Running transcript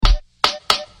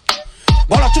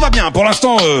va bien. Pour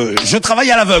l'instant, je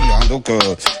travaille à l'aveugle. Hein, donc,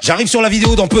 j'arrive sur la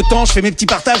vidéo dans peu de temps, je fais mes petits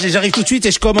partages et j'arrive tout de suite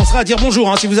et je commencerai à dire bonjour.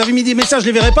 Hein. Si vous avez mis des messages, je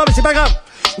les verrai pas, mais c'est pas grave.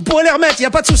 Vous pourrez les remettre, il n'y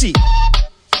a pas de souci.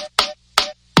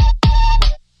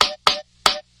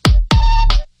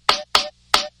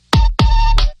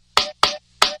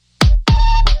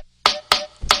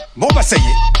 Bon bah ça y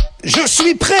est, je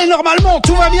suis prêt normalement,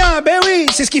 tout va bien, ben oui,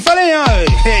 c'est ce qu'il fallait hein.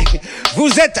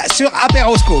 Vous êtes sur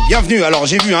Ape'Rosco, bienvenue. Alors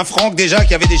j'ai vu Franck déjà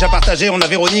qui avait déjà partagé, on a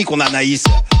Véronique, on a Naïs,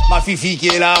 ma Fifi qui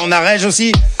est là, on a Reg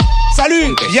aussi.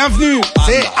 Salut, bienvenue,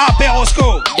 c'est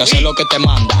Ape'Rosco. Oui.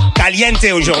 Caliente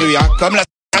aujourd'hui, hein. Comme la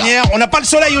dernière, on n'a pas le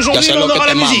soleil aujourd'hui, mais on aura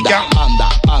la musique hein.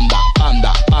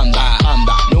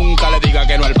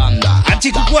 Un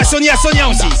petit coucou à Sonia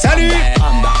aussi, salut.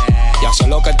 Ya sé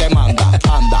lo que te manda,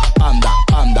 anda, anda,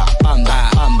 anda, anda,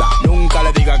 anda. Nunca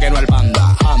le diga que no al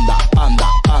panda, anda, anda,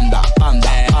 anda, anda,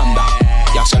 anda.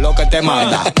 Ya sé lo que te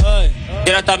manda.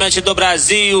 Diretamente do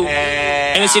Brasil,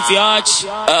 MC Fiote.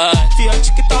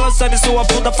 Fiote que tá lançando em sua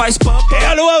bunda faz pam pam. Et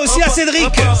aloha aussi à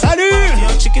Cédric, salut.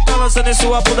 Fiote que tá lançando em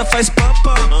sua bunda faz pam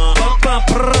pam, pam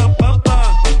pam, pam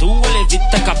pam. Tua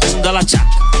levita com a bunda ela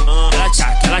tchaca.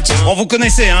 Bon, vous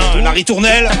connaissez, hein, la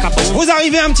ritournelle. Vous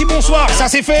arrivez un petit bonsoir, ça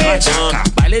c'est fait.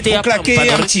 Vous claquez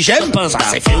un petit j'aime, ça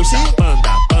c'est fait aussi.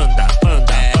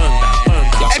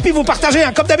 Et puis vous partagez,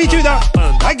 hein, comme d'habitude. Hein.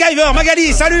 MacGyver,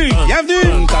 Magali, salut,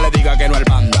 bienvenue.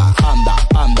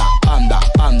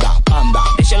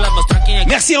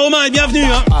 Merci Romain et bienvenue.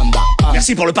 Hein.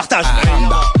 Merci pour le partage.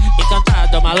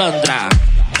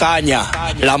 Caña,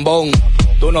 lambón,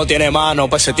 tú no tienes mano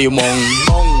pa' ese timón.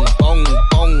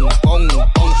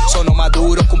 Sono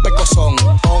maduro con pecozón.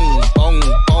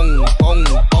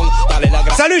 Dale la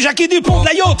gracia. Salut Jackie Dupont de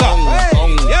la Yacht.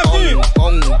 Bienvenue.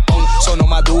 Sono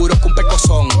maduro con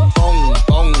pecozón.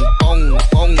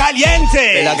 Caliente.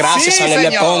 De la gracia sí, sale señor.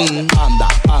 el lepón. Anda,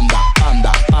 anda,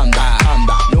 anda, anda,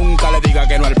 anda. Nunca le diga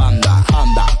que no al panda.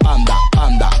 Anda, anda,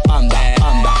 anda, anda,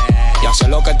 anda. Ya sé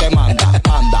lo que te manda.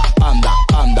 Anda, anda,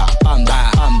 anda,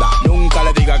 anda, anda. Nunca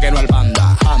le diga que no al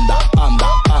panda. Anda, anda,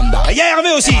 anda. Il y a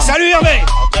Hervé aussi, salut Hervé.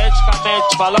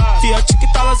 Autenticamente falando, Fiat que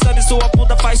tá lançando em sua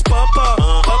bunda faz pam pam,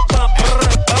 pam pam,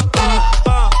 pam pam,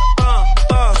 pam pam,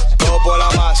 pam. Topo la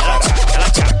máscara. Ela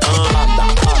tchaca, Anda,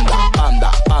 anda,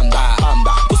 anda, anda,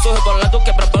 anda. o seu rebolado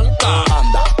quebra banca.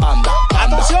 Anda, anda,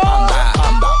 anda, anda,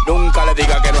 anda. Nunca le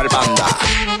diga que no al panda.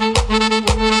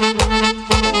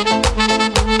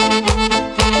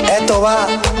 Esto va.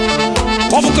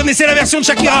 Bon, vous connaissez la version de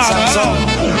Shakira.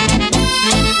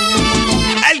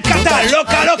 El Cata,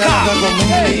 loca, loca.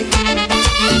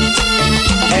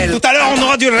 Tout à l'heure, on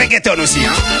aura du reggaeton aussi.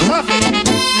 Hein.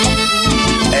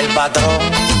 El patrón.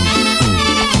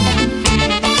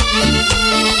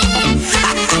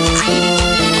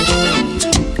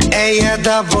 Ella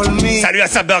está por mí. Salut à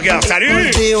Sab Burger,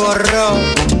 salut. Y borró.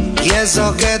 Y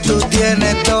eso que tú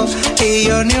tienes todo y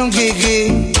yo ni un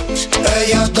kiki.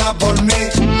 Ella está por mí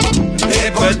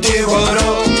y por ti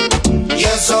borró. Y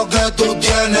eso que tú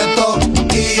tienes todo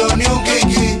y yo ni un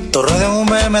kiki. Tu red en un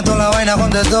meme, toda la vaina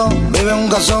contestó. Vive en un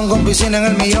casón con piscina en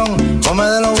el millón. Come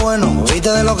de lo bueno,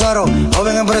 viste de lo caro.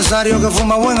 Joven empresario que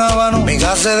fuma buen habano. Mi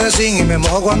casa es de zinc y me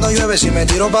mojo cuando llueve. Si me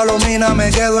tiro palomina me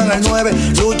quedo en el 9.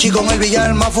 Luchi con el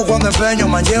billar, mafu cuando empeño.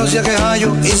 Mancheo si es que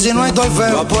hallo. Y si no estoy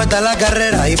feo, yo apuesto a la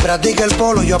carrera y practica el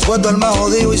polo. Yo apuesto al más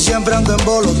jodido y siempre ando en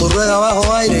bolo. Tu rueda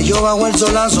bajo aire, yo bajo el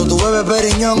solazo. Tu bebes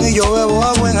periñón y yo bebo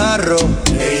agua en jarro.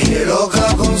 Ella es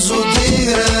loca con su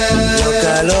tigre.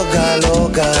 Loca, loca,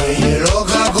 loca. Ella es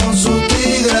loca con su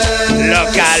tigre.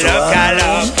 Loca, loca,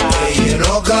 loca. Ella es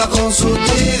loca con su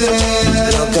tigre.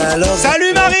 Loca, loca.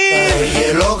 Salut Marie. Ella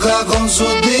es loca con su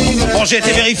tigre. Bon, j'ai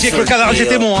été vérifié que le cadrage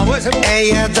était bon. Hein. Ouais, c'est bon.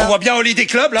 On voit bien Holiday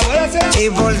Club, là, voilà, c'est. Y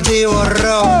por ti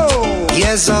borró. Y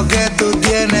eso que tú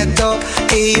tienes todo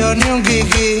y yo ni un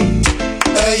kiki.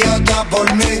 Ella está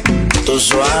por mí. Tú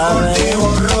suave. Y por ti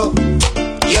borró.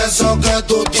 Y eso que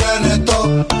tú tienes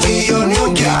todo y yo ni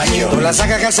un gallo. Tú la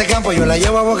sacas que hace campo, yo la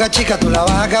llevo a Boca Chica, tú la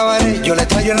vas a acabar. Yo le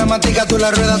traigo en la matica, tú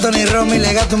la ruedas Tony Romy,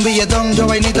 le gasto un billetón. Yo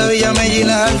vainita Villamella y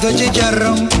la alto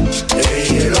chicharrón.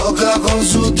 Ella es loca con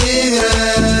su tigre.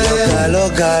 Loca,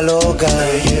 loca, loca.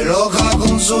 Ella es loca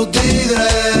con su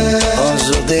tigre. Con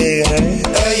su tigre.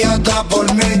 Ella está por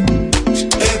mí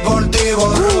y por ti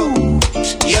borró.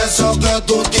 Y eso que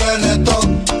tú tienes todo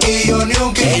y yo ni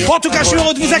un kilo. Bon, en tout cas, je suis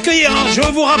heureux de vous accueillir. Hein. Je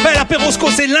vous rappelle, Ape'Rosco,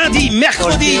 c'est lundi,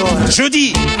 mercredi,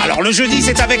 jeudi. Alors, le jeudi,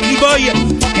 c'est avec Lee-Boy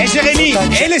et Jérémy.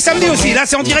 Et les samedis aussi. Là,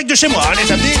 c'est en direct de chez moi, hein, les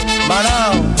samedis.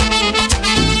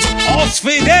 On se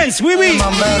fait dance, oui, oui.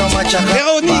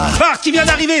 Véronique Barr qui vient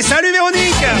d'arriver. Salut,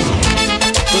 Véronique.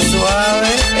 Tu suave,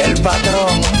 el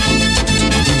patrón.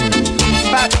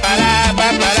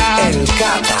 El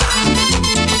Cata.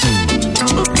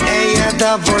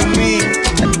 está por mí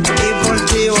y por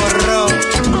ti borró.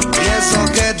 Y eso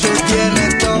que tú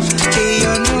tienes todo y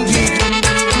yo nunca.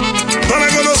 No la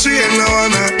conocí en La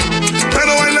Habana,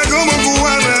 pero baila como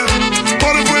cubana.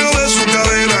 Por el fuego de su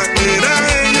cadera era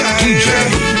ella.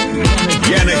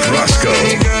 DJ Ape'Rosco.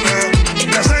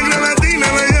 La sangre latina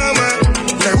la llama,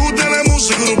 le gusta la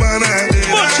música urbana.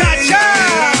 ¡Muchacha!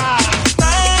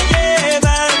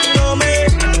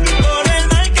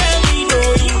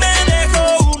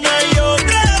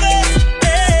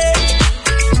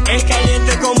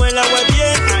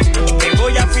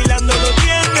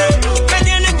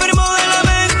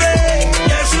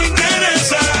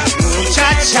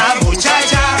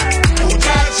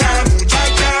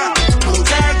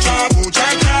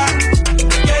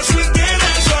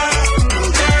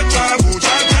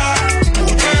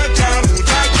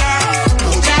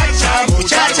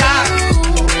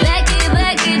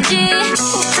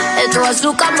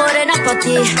 Azúcar morena pa'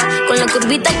 ti, con la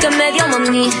curvita que me dio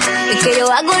mami. Y que yo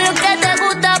hago lo que te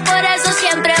gusta, por eso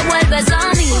siempre vuelves a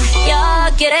mí. Ya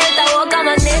quieres esta boca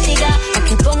magnética, pa'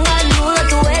 que ponga en duda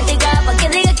tu ética, pa' que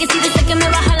diga que si dice que me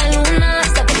baja la luna,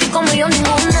 está por ti como yo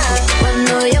ninguna.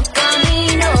 Cuando yo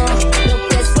camino, lo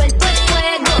que suelto es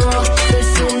fuego, soy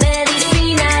su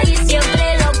medicina y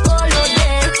siempre loco lo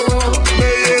dejo.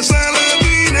 Belleza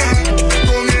latina,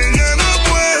 con ella no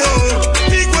puedo.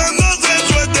 Y cuando se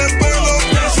suelte el pelo,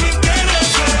 eso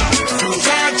interesa.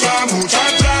 Muchacha,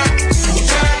 muchacha,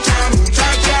 muchacha,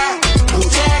 muchacha,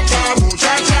 muchacha,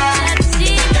 muchacha.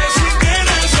 Eso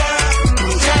interesa.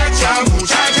 Muchacha,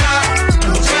 muchacha,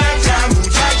 muchacha,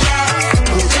 muchacha,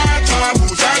 muchacha,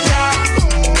 muchacha.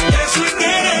 Eso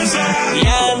interesa. Y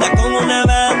anda con una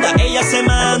banda, ella se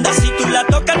manda. Si tú la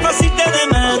tocas fácil te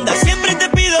demanda. Siempre te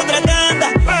pido otra tanda,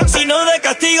 si no de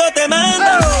castigo te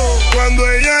manda. Cuando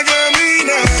ella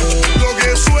camina, lo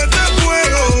que suelta es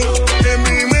fuego. Es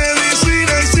mi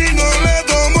medicina y si no le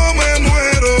tomo me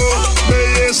muero.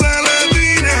 Belleza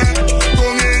latina,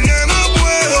 con ella no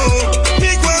puedo.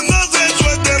 Y cuando se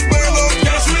suelta el pelo,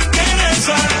 eso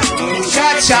interesa.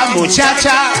 Muchacha,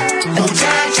 muchacha.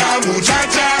 Muchacha,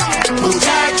 muchacha,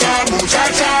 muchacha,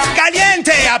 muchacha.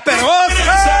 Caliente, Ape'Rosco.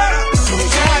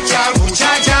 Muchacha,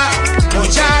 muchacha,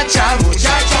 muchacha,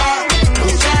 muchacha,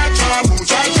 muchacha,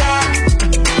 muchacha.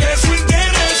 Eso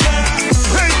interesa.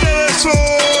 Gente de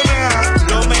zona,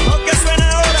 Lo mejor que suena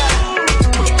ahora.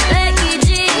 Becky G,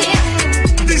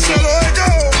 díselo Eco,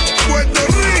 Puerto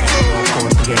Rico.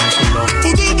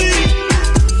 Pututi,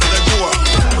 de Cuba.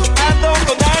 Ando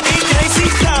con Danny Crazy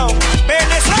Sound,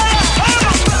 Venezuela.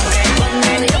 cuando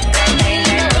yo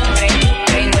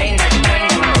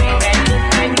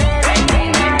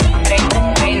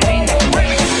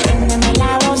Préndeme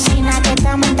la bocina que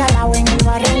estamos instalados en el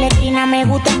barrio en la esquina. Me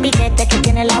gusta el piquete que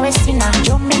tiene la vecina.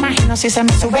 Yo me imagino si se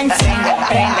me sube encima.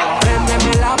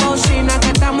 Préndeme la bocina que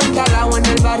estamos instalados en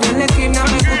el barrio en la esquina.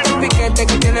 Me gusta el piquete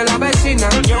que tiene la vecina.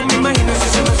 Yo me imagino si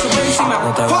se me sube encima.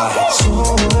 No te bajes,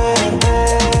 súbete.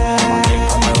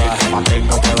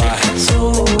 No te bajes,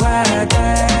 súbete.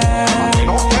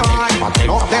 No te bajes, no te bajes, súbete.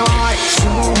 No te bajes,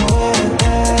 súbete.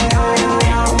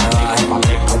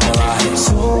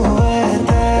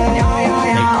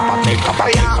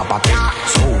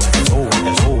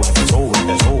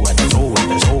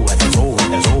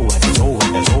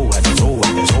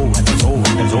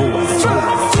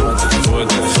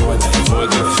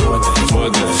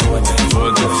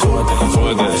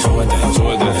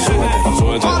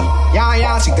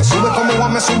 Ya, si te sube como va,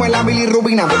 me sube la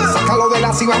bilirrubina. Sácalo de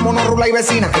la ciba, monorrula y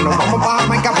vecina. Que nos vamos para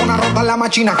Jamaica por una rota en la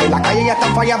machina. Que la calle ya está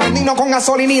falla, prendino con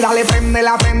gasolina. Y dale,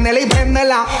 préndela, préndela y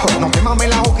préndela. No quémame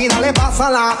la boca y dale,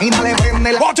 pásala. Y dale,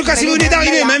 préndela. Bon, en tout cas, si vous venez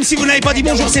d'arriver, même si vous n'avez pas dit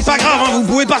bonjour, c'est pas grave, hein, vous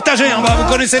pouvez partager, hein, bah,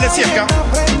 vous connaissez le cirque. Hein.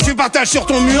 Tu partages sur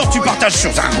ton mur, tu partages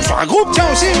sur un groupe, tiens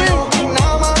aussi, oui.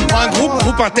 Un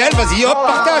groupe un tel, vas-y, hop,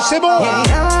 partage, c'est bon.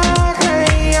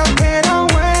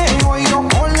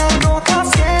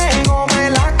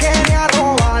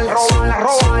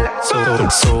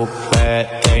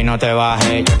 Súbete y no te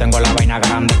bajes. Yo tengo la vaina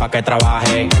grande pa' que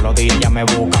trabaje. Todos los días ya me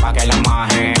busca pa' que la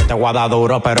maje. Te voy a dar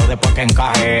duro, pero después que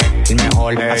encaje. El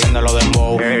mejor, haciéndolo de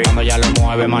dembow. Cuando ya lo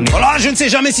mueve, manito. Voilà, je ne sais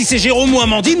jamais si c'est Jérôme ou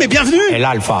Amandine, mais bienvenue. El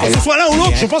alfa. Que ce soit l'un ou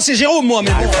l'autre, je pense que c'est Jérôme, moi,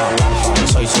 mais bon. Yo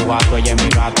soy su gato, ella es mi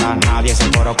gata. Nadie se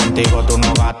coro contigo, tú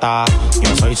no gata.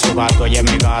 Yo soy su gato, ella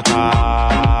es mi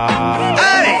gata.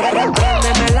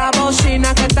 Préndeme la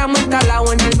bocina que estamos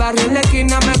instalados en el barrio en la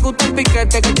esquina. Me gusta el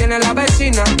piquete que tiene la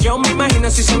vecina. Yo me imagino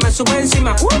si se me sube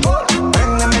encima.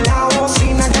 Préndeme la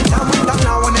bocina que estamos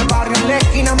instalados en el barrio en la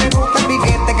esquina. Me gusta el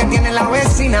piquete que tiene la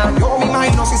vecina. Yo me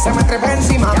imagino si se me trepa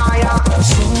encima.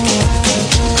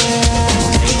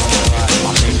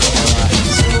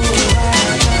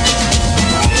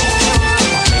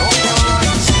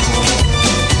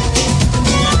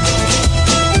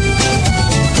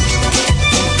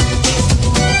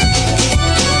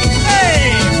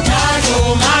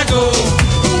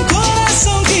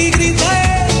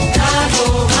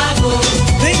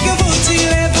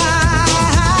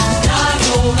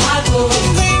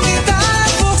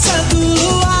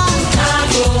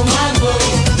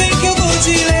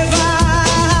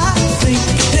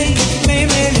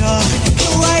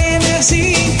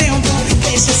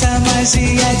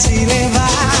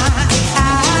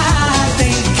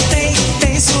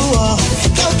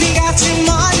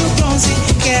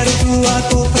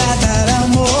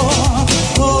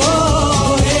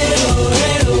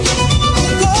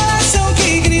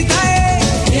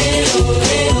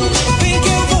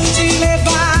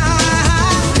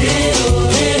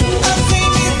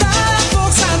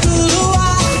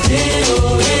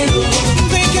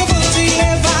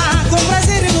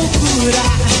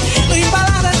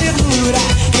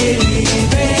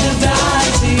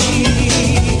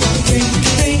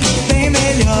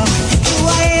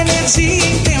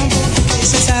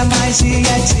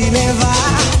 magia te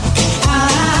levar.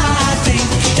 Ah,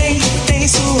 tem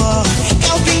suor.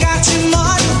 Quero pingar de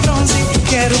molho bronze.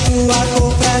 Quero tua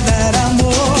cor pra dar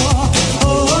amor.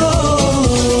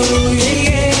 Oh, yeah,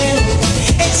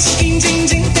 yeah. Esse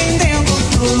skin-din-din tem dentro.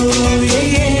 Oh, yeah,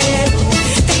 yeah.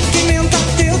 Tem pimenta,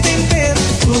 teu tempero.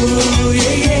 Oh,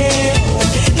 yeah, yeah.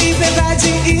 Liberdade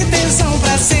e tensão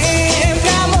pra sempre,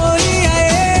 amor, yeah,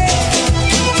 yeah.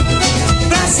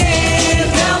 Pra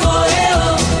sempre, amor, eu.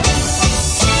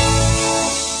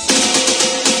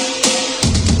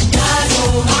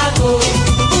 Mago,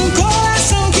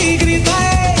 coração que grita,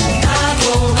 ei.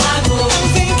 Mago,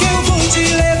 vem que eu vou te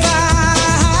levar.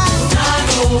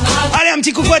 Allez, un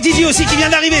petit coucou à Didier aussi qui vient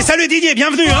d'arriver. Salut Didier,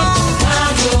 bienvenue hein.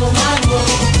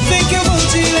 Vem que eu vou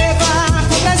te levar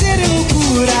com prazer e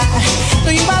loucura,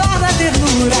 no embalar da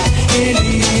ternura e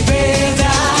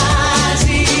liberdade.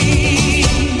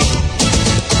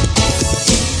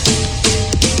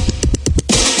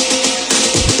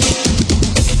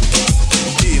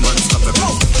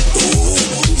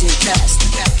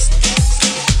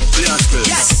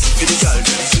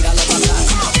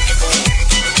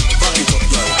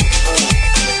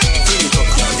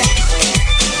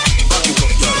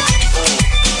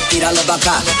 Tíralo pa'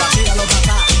 acá, tíralo pa'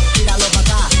 acá, tíralo pa'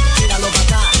 acá, tíralo pa'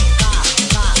 acá,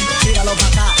 tíralo pa'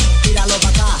 acá, tíralo pa' acá, tíralo pa'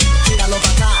 acá, tíralo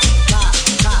pa' acá,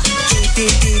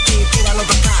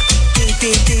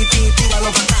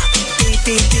 tíralo pa' acá,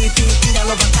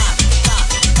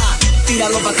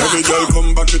 tíralo pa' acá. Every girl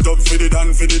come back it up for the dan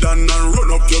and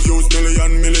run up your views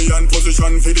million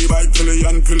position for the bike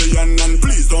pillion and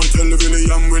please don't tell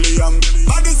William.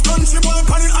 But this country boy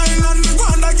on the island, the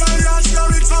Rwanda girl yeah she a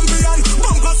rich champion.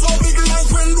 Bumper so big like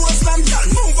when those slam girl.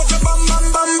 Move up your bam bam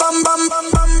bam bam bam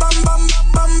bam bam bam bam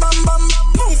bam bam bam.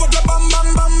 Move up your bam bam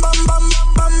bam bam bam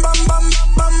bam bam bam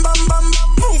bam bam bam.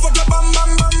 Move up your bam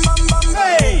bam bam bam bam.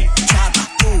 Hey.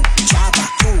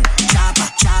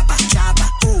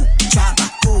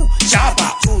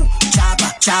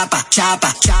 Chapa,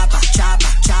 chapa, chapa, chapa, chapa,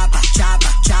 chapa,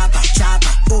 chapa, chapa, chapa,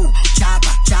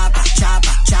 chapa,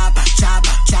 chapa, chapa,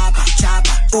 chapa, chapa,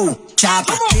 chapa,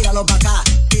 chapa. Tíralo pa' acá,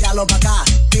 tíralo pa' acá,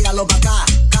 tíralo pa' acá,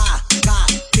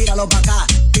 tíralo pa' acá,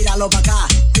 tíralo pa' acá,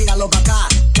 tíralo pa'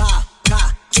 acá,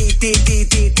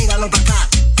 tíralo pa' acá,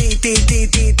 tíralo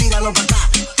pa' acá,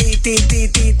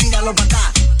 tíralo pa' acá,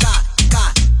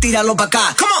 tíralo pa'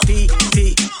 acá.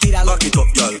 Tíralo,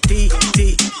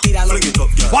 tíralo.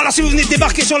 Bon alors si vous venez de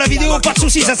débarquer sur la vidéo, pas de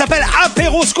soucis, ça s'appelle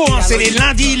Ape'Rosco hein. C'est les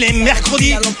lundis, les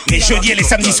mercredis, les jeudis et les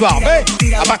samedis soirs. Ouais.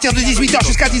 À partir de 18h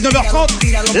jusqu'à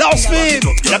 19h30, là on se fait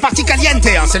la partie caliente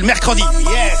hein. C'est le mercredi.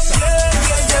 Yes.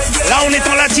 Là on est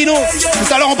en latino.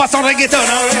 Tout à l'heure on passe en reggaeton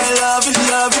hein.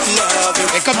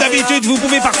 Et comme d'habitude vous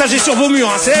pouvez partager sur vos murs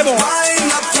hein. C'est bon.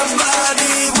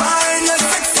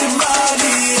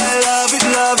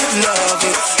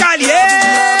 Caliente.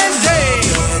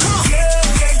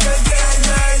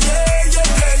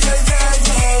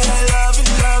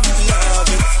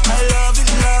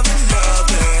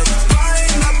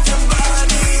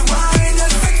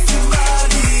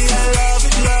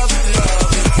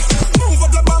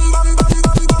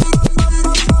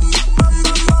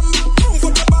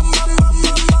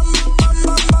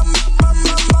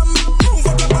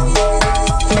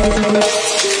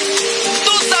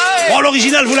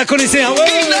 L'original, vous la connaissez, hein? Ouais.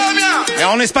 Et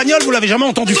en espagnol, vous l'avez jamais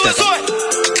entendu, peut-être.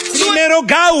 Primero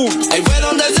Gau. Ahí fue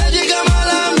donde se llega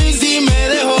mala mix y me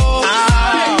dejó.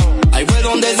 Ahí fue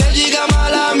donde se llega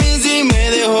mala mix y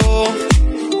me dejó.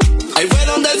 Ahí fue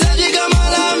donde se llega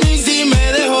mala mix y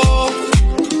me dejó.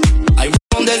 Ahí fue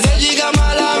donde se llega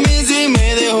mala mix y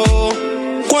me dejó.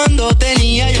 Cuando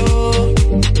tenía yo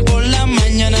por la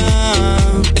mañana,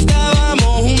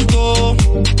 estábamos juntos,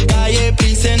 calle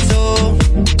Princenso.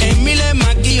 En mi le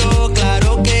maquilló,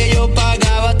 claro que yo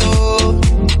pagaba todo.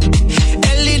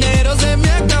 El dinero se me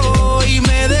acabó y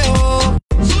me dejó.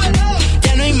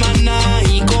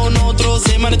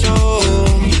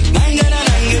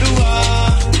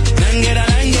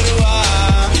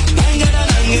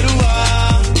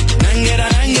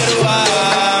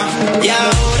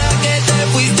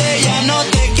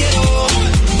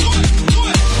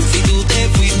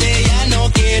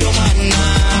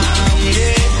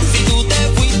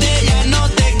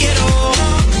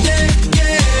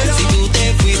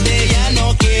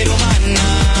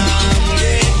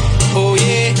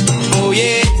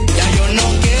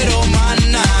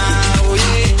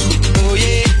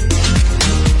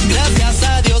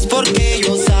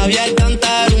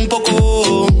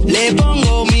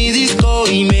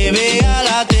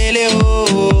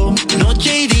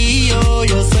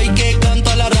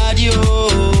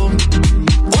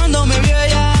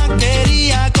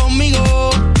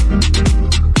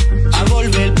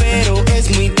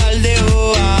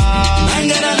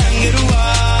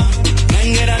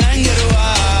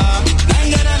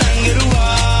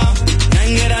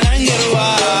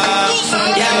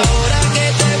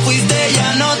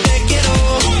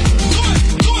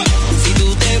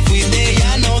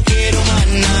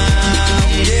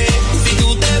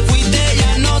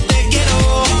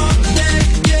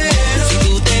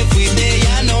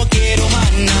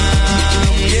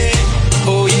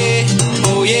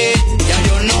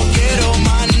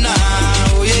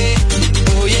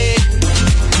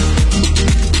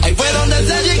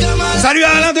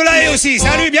 aussi,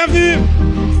 salut, bienvenue.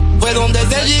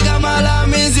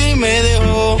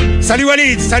 Salut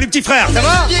Walid, salut petit frère, ça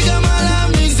va?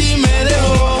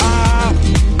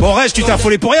 Bon Reg, tu t'es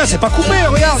affolé pour rien, c'est pas coupé,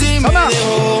 regarde, ça marche.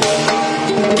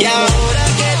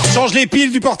 Change les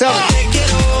piles du portable.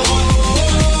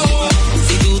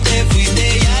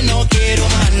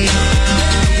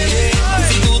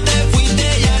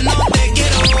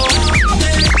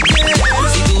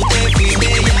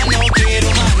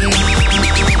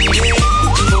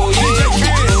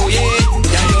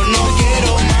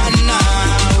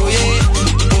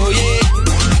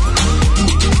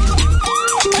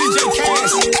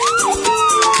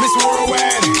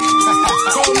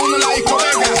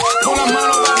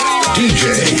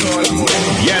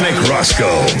 Ape'Rosco.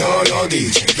 Todos los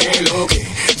DJ, que lo que,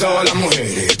 todas las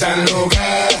mujeres están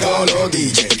locas. Todos los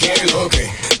DJ, que lo que,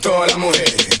 todas las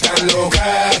mujeres están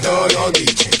locas. Todos los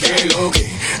DJ, que lo que,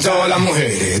 todas las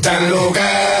mujeres están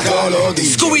locas. Todos los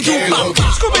DJ, Scooby-Doo,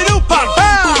 papá. Scooby-Doo,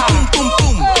 papá. Pum, pum, pum,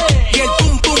 pum. Y el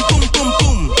pum, pum, pum, pum,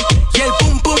 pum. Y el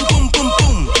pum, pum, pum, pum,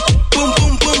 pum. Pum,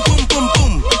 pum, pum, pum, pum,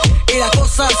 pum. Y la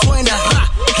cosa suena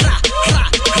ra, ra, ra,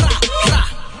 ra, ra.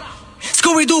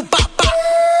 Scooby-Doo, papá.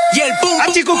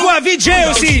 Un petit coucou à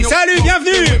VJ aussi, salut,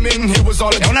 bienvenue.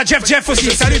 Et on a Jeff aussi,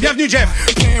 salut, bienvenue Jeff.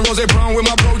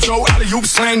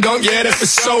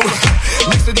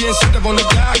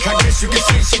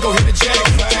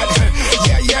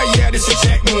 Yeah, this a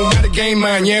jack move, not a game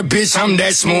man, yeah, bitch, I'm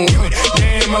that smooth.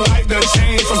 Damn, my life done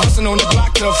changed, from hustling on the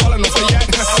block to falling off a yacht.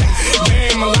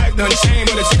 Damn, my life done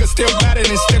changed, but the chick still got it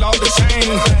and still off the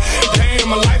chain. Damn,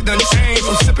 my life done changed,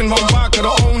 from sipping one vodka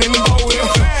to owning the boat.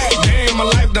 Damn, my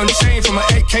life done changed, from an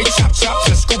AK chop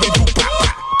to Scooby-Doo pop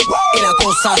pop. Y la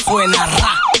cosa suena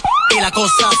ra, y la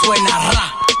cosa suena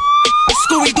ra.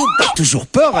 Scooby-Doo pop. Toujours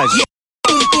peur, Reg.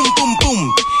 Pum, pum, pum,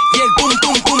 pum. Y el pum,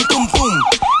 pum, pum, pum, pum.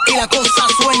 Y la cosa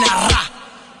suena ra,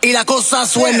 y la cosa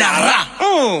suena ra.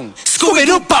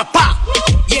 Scooby-Doo papá.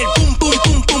 Y el pum, pum,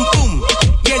 pum, pum, pum.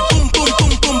 Y el pum, pum,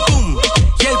 pum, pum, pum.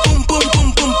 Y el pum, pum,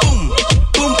 pum, pum, pum.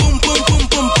 Pum, pum, pum, pum,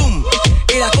 pum, pum.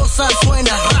 Y la cosa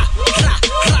suena ra, ra,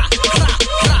 ra, ra,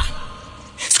 ra.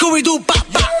 Scooby-Doo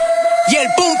papá. Y el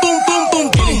pum, pum, pum, pum,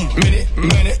 pum.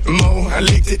 Minute, more. I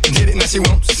licked it, did it, now she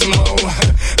wants some more.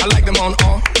 I like them on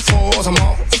all fours, I'm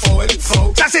all for it,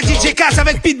 for. Ça c'est DJ Cass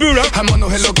avec Pitbull, hein.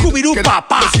 Scooby-Doo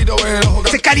papa.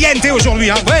 C'est caliente aujourd'hui,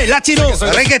 hein. Ouais, latino,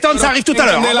 reggaeton, ça arrive tout à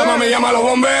l'heure.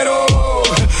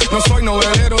 No soy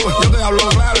novelero, yo te hablo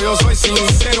claro, yo soy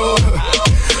sincero.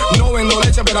 No vendo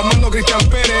leche, pero Armando Cristian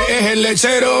Pérez es el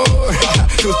lechero.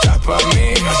 Tú estás pa'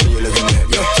 mí,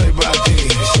 yo estoy pa' ti.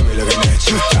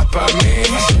 Tú estás pa' mí,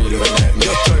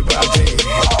 yo estoy pa' ti.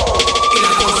 Y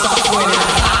la cosa suena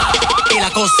ra, y la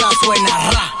cosa suena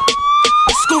ra.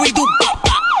 Scooby-Doo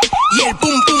papá. Y el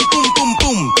pum, pum, pum, pum,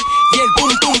 pum. Y el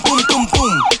pum, pum, pum, pum,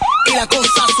 pum. Y la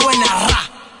cosa suena ra,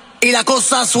 y la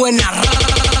cosa suena ra.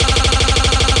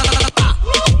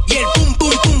 Y el pum,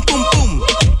 pum, pum, pum, pum.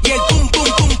 Y el pum, pum,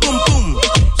 pum, pum, pum.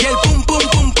 Y el pum, pum,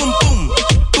 pum, pum, pum.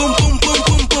 Pum, pum, pum,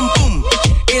 pum, pum, pum.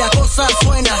 Y la cosa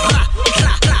suena ra,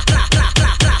 ra, ra, ra, ra,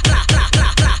 ra, ra, ra, ra,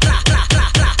 ra, ra, ra,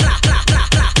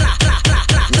 ra,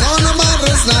 ra. Non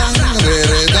marresna,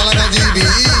 rere dalla KGB.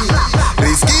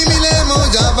 Rischi mi lemo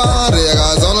Java, rega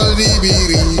solo il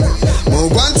bibiri. Mo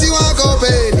quanti wako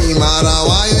peli, mara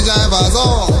wa yu Java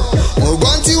so. Mo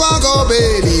quanti wako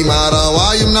peli, mara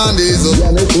wa yu nandezo.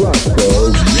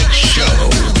 Mix Show.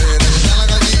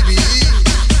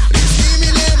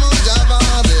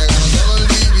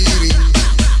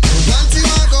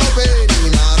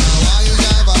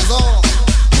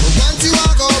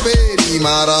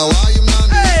 Mara wa yu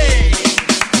nandezo.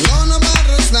 Non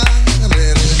marresna,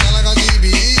 rere dalla KGB.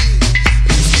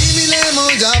 Rischi mi lemo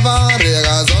Java,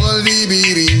 rega solo il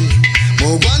bibiri.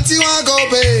 Mo quanti wako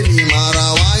peli,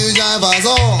 mara wa yu Java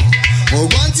so. Mo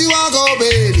quanti wako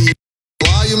peli,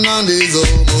 wa yu nandezo.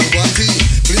 Mo quanti,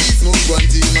 please mo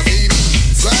quanti, my baby.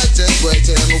 Scratch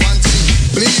it, mo quanti.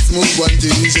 Please mo quanti,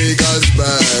 shake us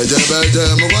bad,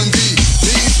 mo quanti.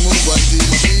 Please mo quanti,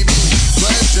 my baby.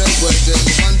 Scratch it,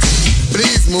 mo quanti.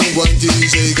 Please mo quanti,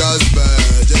 shake us bad.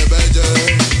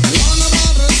 Wanna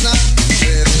bother snack,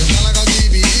 rere dalla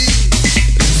KGB.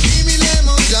 Rischi mi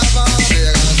lemo Java,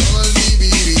 rega solo il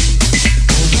bibiri.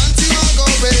 Mo quanti wako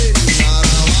peli,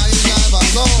 mara wa yu Java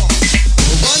so.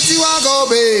 Mo quanti wako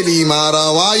peli,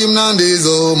 mara wa yu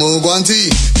nandezo. Mo quanti,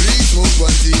 please mo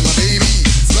quanti, my baby.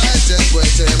 Scratch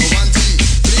it, mo quanti.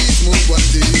 Please mo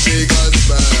quanti, shake us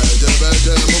bad,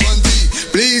 mo quanti.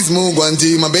 Please mo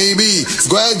quanti, my baby.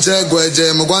 Squadge,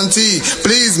 mo quanti.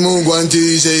 Please mo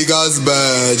quanti, shake us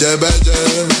bad.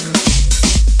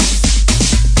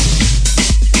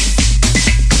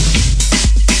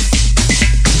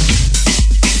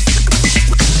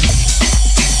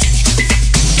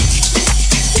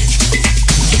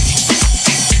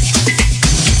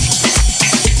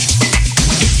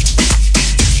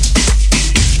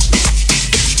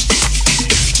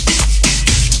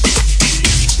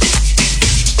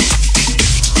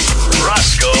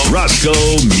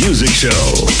 Ape'Rosco Music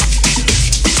Show.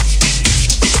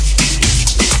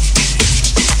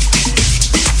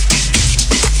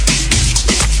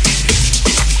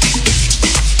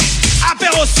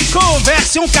 Ape'Rosco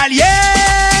version caliente.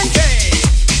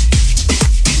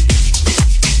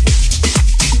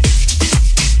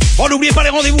 Bon, n'oubliez pas les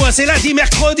rendez-vous, hein, c'est lundi,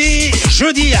 mercredi,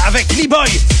 jeudi avec Lee-Boy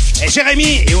et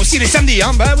Jérémy, et aussi les samedis,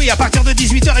 hein. Bah oui, à partir de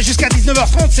 18h et jusqu'à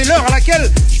 19h30, c'est l'heure à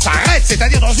laquelle ça arrête,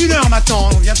 c'est-à-dire dans une heure maintenant.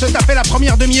 On vient de se taper la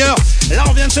première demi-heure, là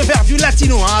on vient de se faire du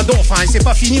latino, hein, donc, enfin, et c'est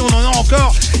pas fini, on en a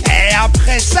encore. Et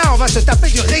après ça, on va se taper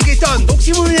du reggaeton. Donc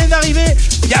si vous venez d'arriver,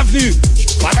 bienvenue.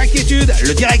 Pas d'inquiétude,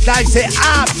 le direct live, c'est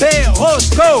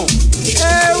Ape'Rosco.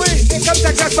 Eh oui, c'est comme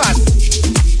ça que ça se passe.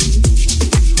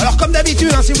 Alors comme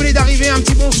d'habitude, hein, si vous voulez d'arriver, un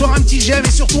petit bonsoir, un petit j'aime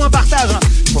et surtout un partage. Hein.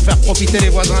 Faut faire profiter les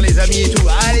voisins, les amis et tout.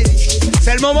 Allez,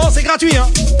 c'est le moment, c'est gratuit. Hein.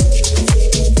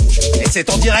 Et c'est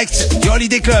en direct du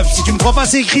Holiday Club. Si tu me crois pas,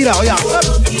 c'est écrit là, regarde.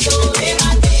 Hop.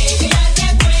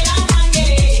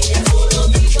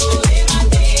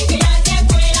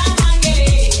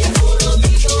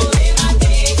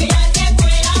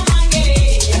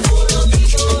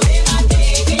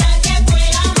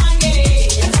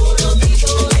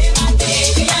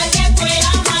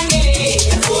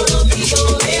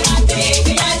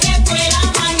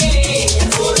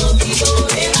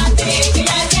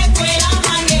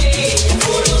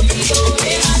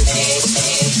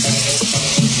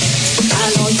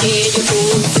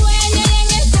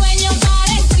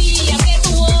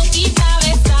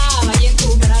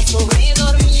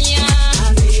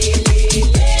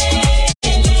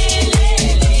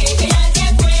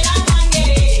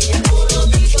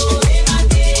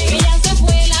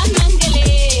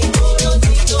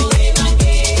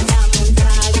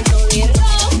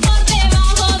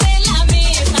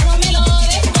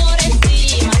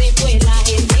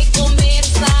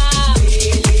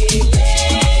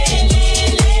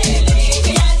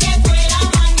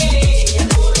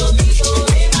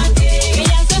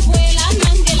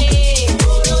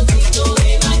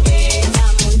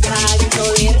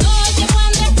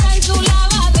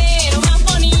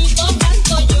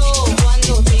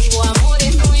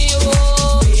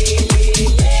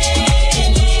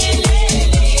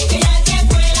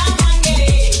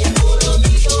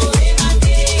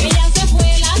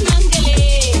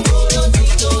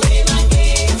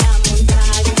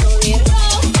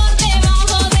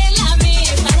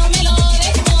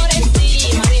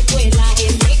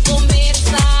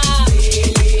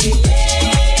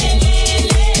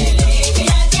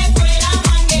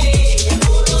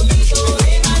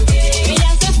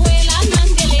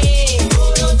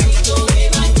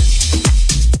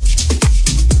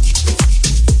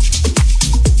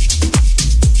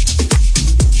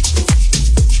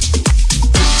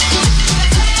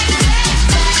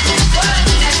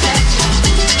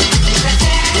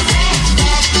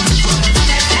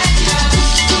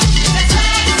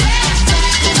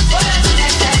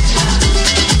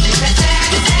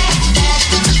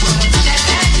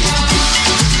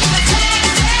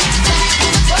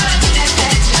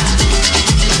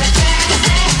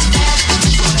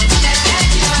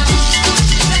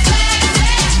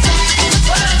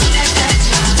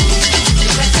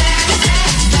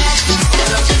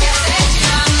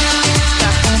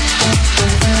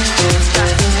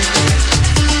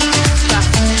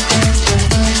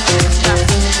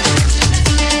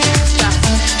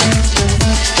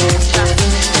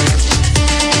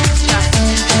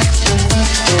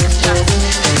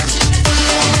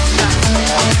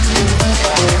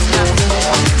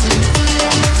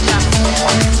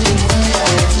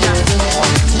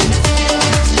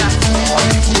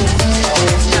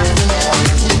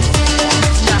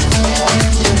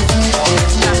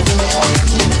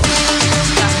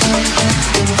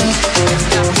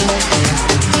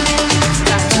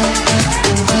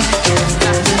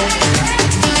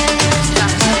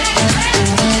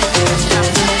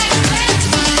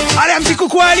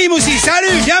 Alim aussi,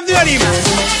 salut, bienvenue Alim.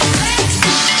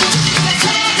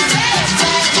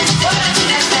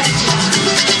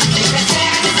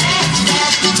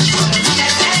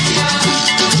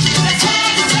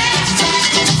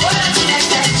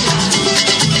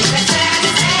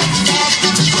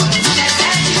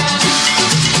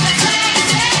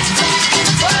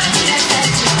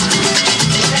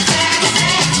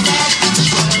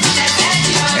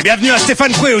 Et bienvenue à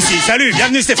Stéphane Coué aussi, salut,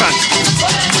 bienvenue Stéphane.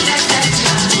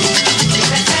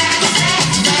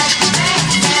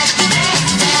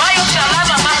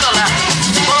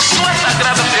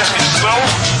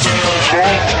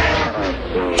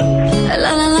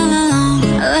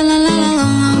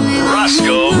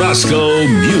 Ape'Rosco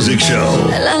Music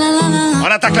Show. On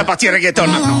attaque la partie reggaeton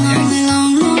maintenant.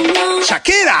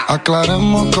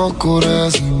 Aclaremos que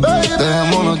oscurece,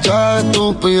 dejémonos ya de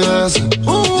estupideces.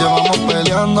 Llevamos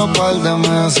peleando un par de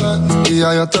meses y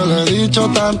ya yo te lo he dicho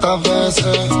tantas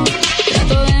veces.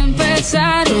 Trato de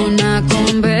empezar una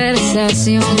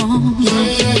conversación,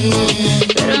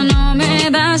 pero no me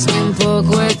das ni un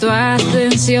poco de tu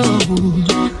atención.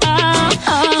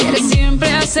 Quieres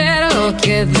siempre hacer lo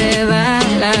que te da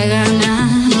la gana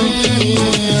y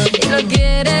lo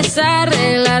quieres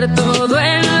arreglar todo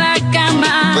en la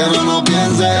cama. Pero no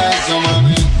pienses eso,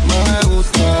 mami, me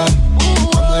gusta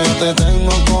cuando yo te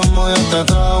tengo como yo te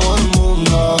trago el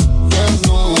mundo.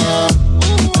 Desnuda.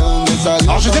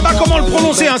 Alors je sais pas comment le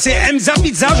prononcer, hein, c'est Emza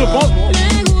Pizza je pense.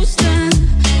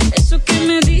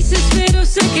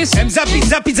 Emza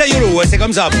Pizza Pizzaiolo, ouais c'est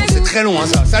comme ça, bon, c'est très long hein,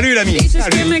 ça. Salut l'ami.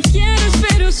 Salut.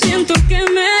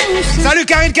 Salut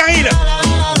Karil Karil.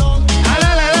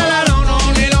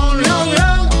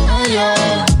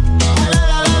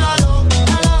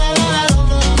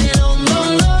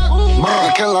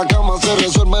 Es que en la cama se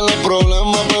resuelven los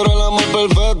problemas, pero el amor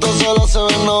perfecto solo se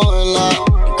ve en novela.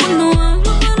 Cuando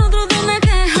hablo con otro tú me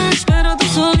quejas, pero tú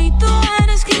solito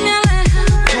eres quien me aleja.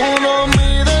 Tú no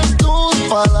mides tus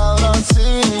palabras si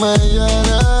me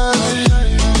hieres,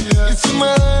 y si me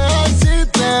dejas si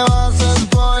te vas es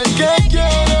porque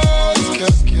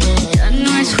quieres. Ya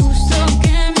no es justo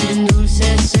que me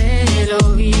endulces el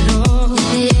oído,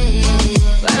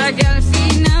 para que al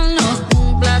final no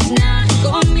cumplas nada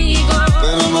conmigo.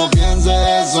 Pero no pienses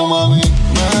eso, mami,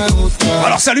 me gusta.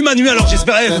 Alors salut Manu, alors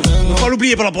j'espérais ne pas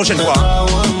l'oublier pour la prochaine fois.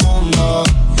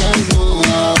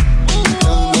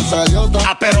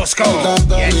 Ape'Rosco.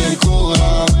 Yes.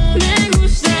 Me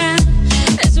gusta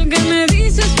eso que me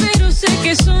dices, pero sé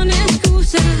que son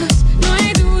excusas. No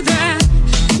hay duda,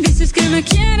 dices que me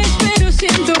quieres, pero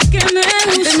siento que me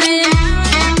gusta.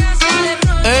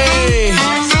 Ey,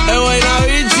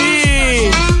 Buenavici,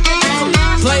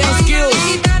 Play on Skills,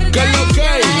 que lo que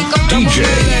DJ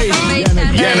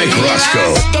Ape'Rosco.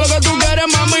 Que lo que tú quieres,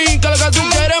 mami, que lo que tú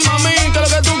quieres, mami, que lo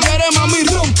que tú quieres, mami,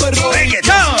 rompe rodillas.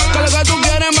 Que lo que tú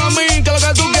quieres, mami, que lo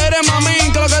que tú quieres, mami,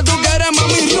 que lo que tú quieres,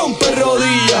 mami, rompe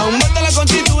rodillas. Métele con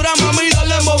cintura, mami,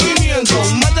 dale movimiento.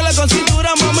 Métele con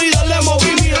cintura, mami, dale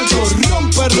movimiento.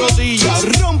 Rompe rodillas,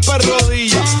 rompe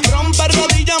rodillas, rompe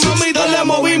rodillas, mami, dale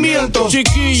movimiento.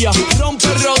 Chiquilla, rompe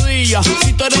rodillas.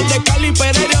 Si tú eres de Cali,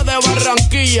 Pereira, de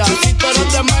Barranquilla. Si tú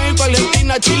eres de México,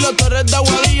 Argentina, Chile, tú eres de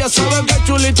Aguadilla. Sabes que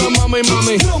chulito, mami,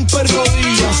 mami, rompe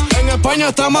rodillas. En España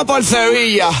estamos por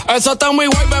Sevilla. Eso está muy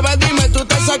guay, bebé, dime, tú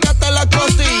te sacaste las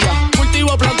costillas.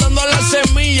 Cultivo plantando las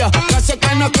semillas. Casi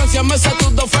que no creció, me sé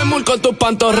tus dos fémur con tus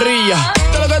pantorrillas.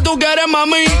 Que lo que tú quieres,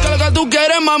 mami, que lo que tú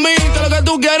quieres, mami, que lo que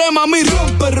tú quieres, mami,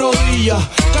 rompe rodillas.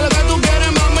 Que lo que tú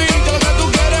quieres, mami, que lo que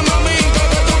tú quieres, mami, que lo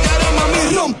que tú quieres, mami,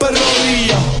 rompe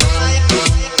rodillas.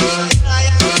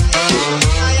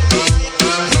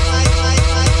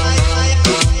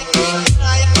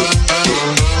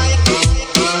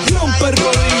 Rompe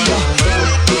rodillas.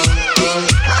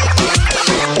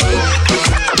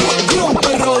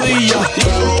 Rompe rodillas. Rompe rodillas.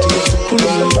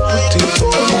 Rompe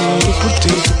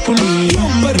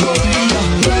rodillas.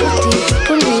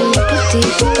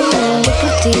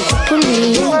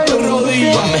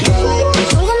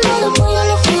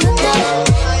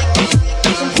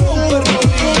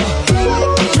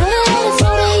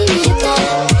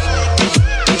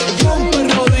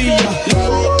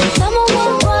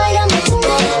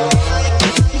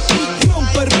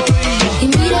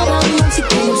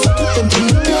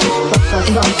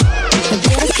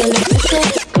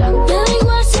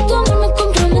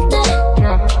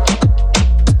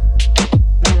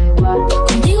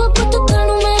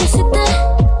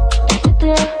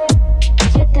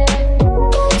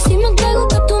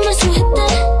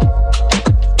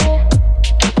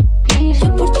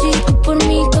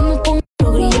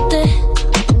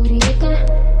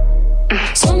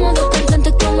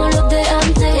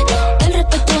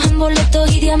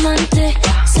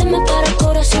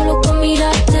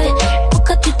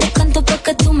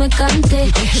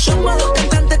 Somos dos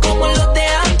cantantes como los de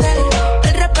antes.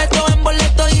 El respeto en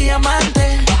boletos y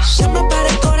diamantes. Se me para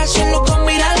el corazón loco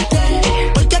mirarte.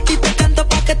 Porque a ti te canto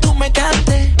pa' que tú me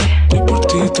cantes. Yo por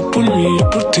ti, tú por mí, yo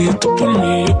por ti, tú por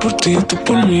mí, yo por ti, tú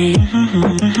por mí.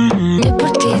 Yo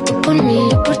por ti, tú por mí,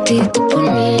 yo por ti, tú por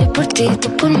mí, yo por ti,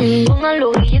 tú por mí.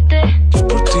 Póngalo billete. Yo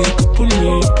por ti, tú por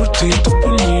mí, yo por ti, tú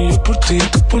por mí, yo por ti,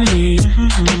 tú por mí.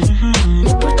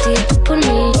 Yo por ti, tú por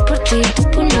mí, yo por ti,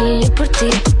 tú por mí, yo por ti,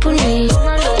 tú por mí.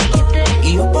 Póngalo billete.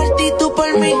 Y yo por ti, tú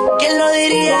por mí, ¿quién lo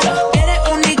diría? Eres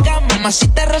única,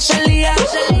 mamacita Rosalía.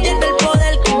 Tienes el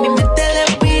poder que mi mente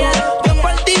desvía. Yo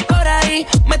por ti por ahí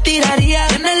me tiraría.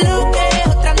 Tienes lo que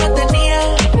otra no tenía.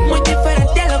 Muy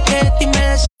diferente a lo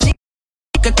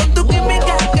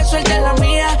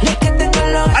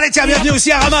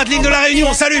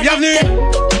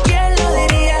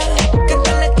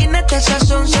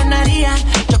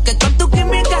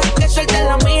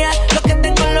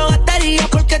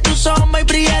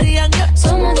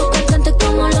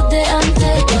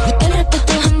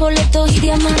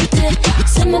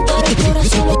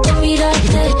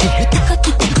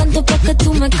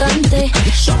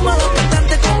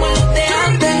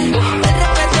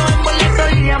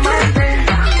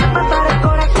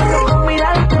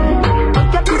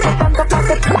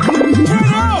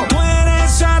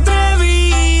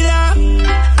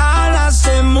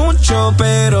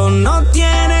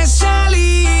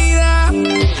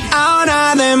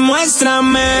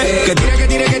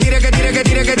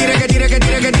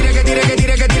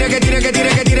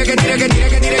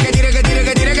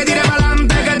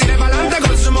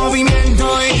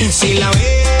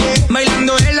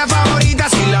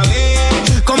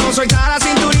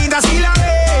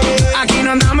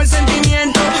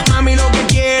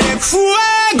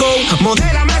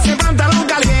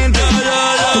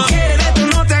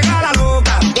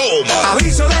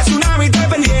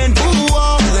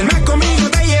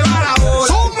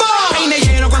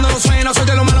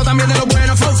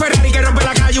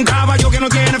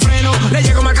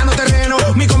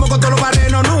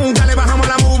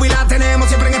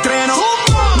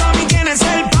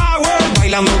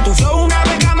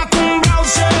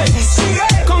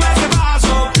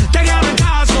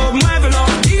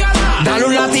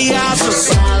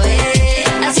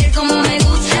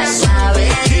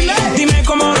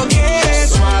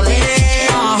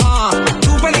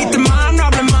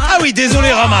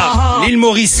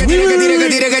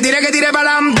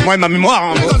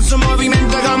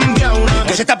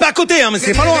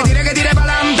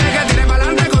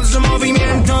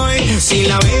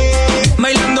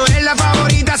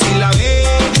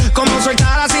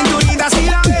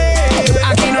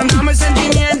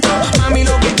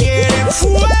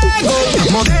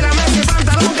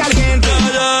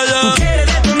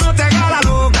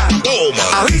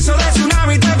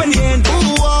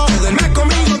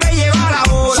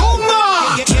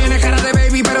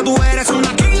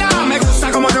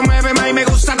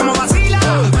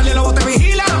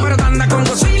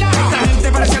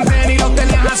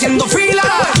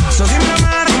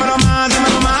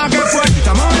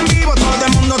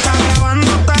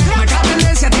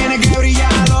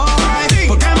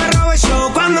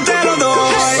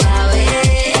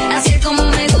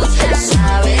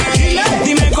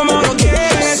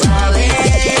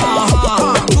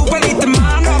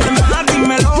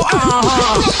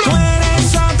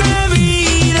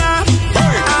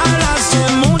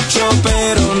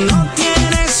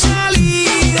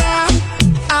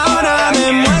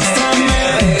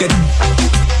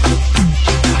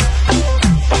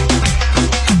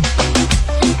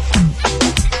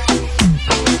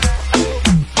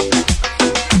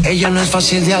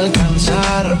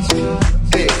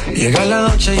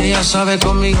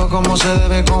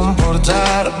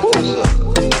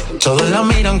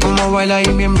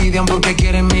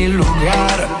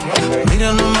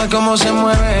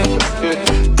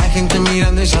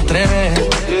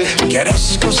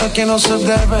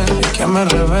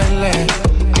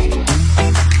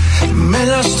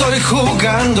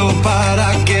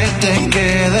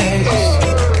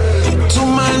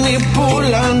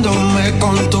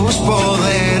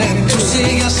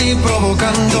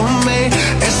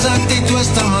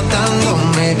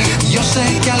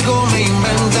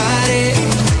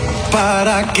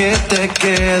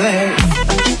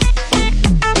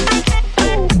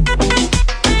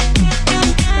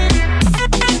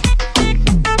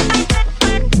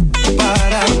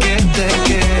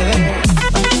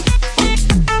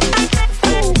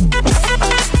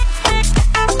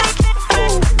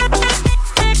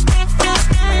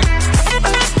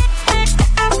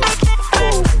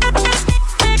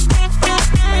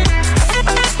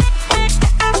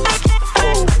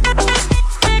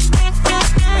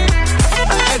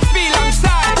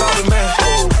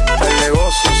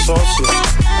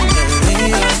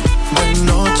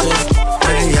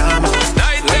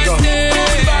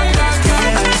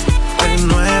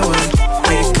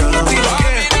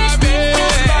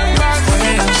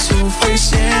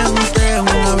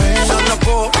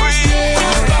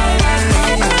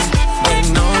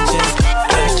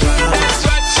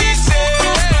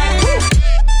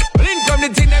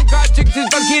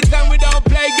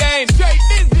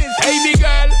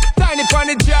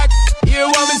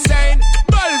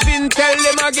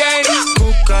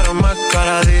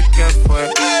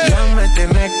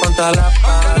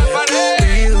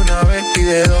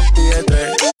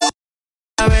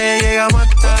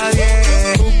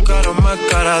más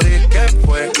cara de que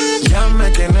fue. Ya me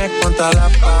tienes contra la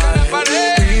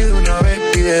pared. Pide una vez,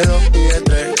 pide dos, pide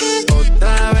tres.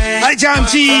 Otra vez. Allez, tiens, un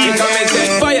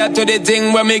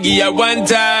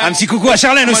petit coucou à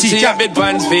Charlène aussi, tiens.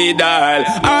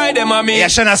 Et à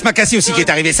Shana Smakassi aussi qui est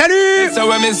arrivé. Salut!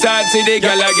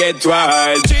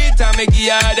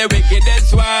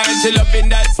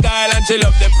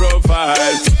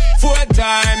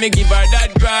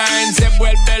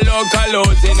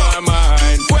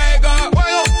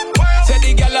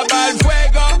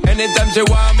 Anytime she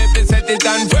want me, fi set it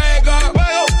on fuego.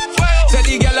 Say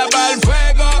the girl about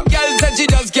fuego. Girl said she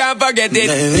just can't forget it.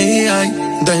 De día y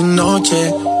de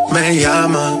noche me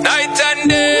llama. Night and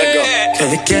day.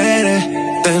 Que quiere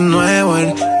de nuevo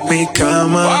en mi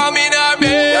cama. Want me now,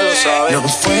 babe. Ya lo sabes. No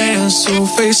fue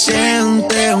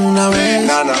suficiente una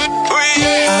vez.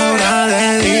 Ahora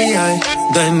de día y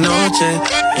de noche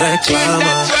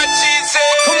reclama.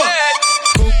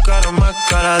 Buscar más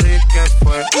cara de que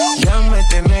fue. Ya me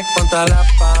tienes contra la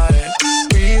pared.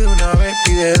 Pide una vez,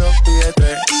 pide dos, pide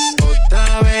tres.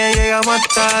 Otra vez llegamos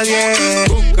hasta 10.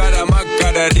 Buscar más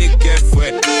cara de que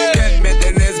fue. Ya me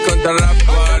tienes contra la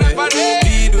pared.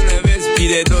 Pide una vez,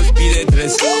 pide dos, pide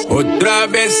tres. Otra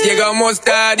vez llegamos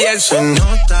hasta 10. Se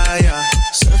nota ya,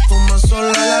 se fuma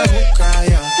sola la boca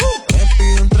ya. Me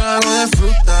pide un trago de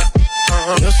fruta.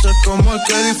 Yo soy como el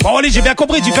que disfruta. Bon, allez, j'ai bien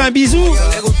compris, tu fais un bisou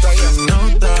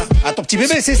à ton petit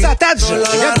bébé, c'est ça, Tadj.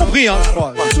 J'ai bien compris, hein, je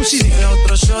crois. Tout aussi.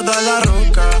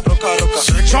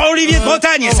 Jean-Olivier de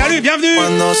Bretagne, salut, bienvenue.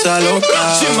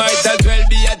 She might as well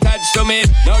be attached to me.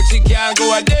 Now she can't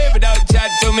go a day without chat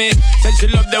to me. Said she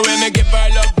love the way me give her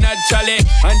love naturally.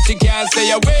 And she can't stay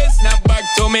away, snap back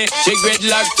to me. She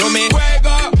gridlock to me.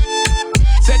 Fuego.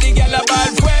 Say the girl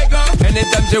about fuego.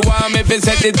 Anytime she want me, fi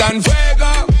set it on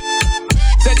fuego.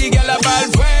 Say the girl about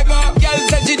fuego. Girl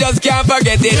said she just can't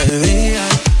forget it.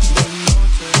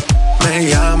 Me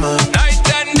llama. Night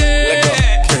and day.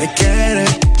 Que quiere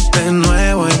de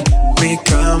nuevo en mi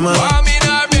cama. Want me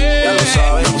now, babe. Ya lo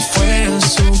sabes. No fue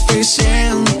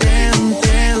suficiente.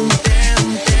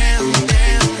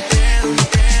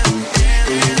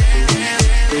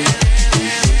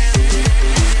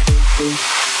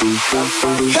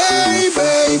 Hey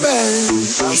baby,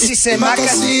 ici c'est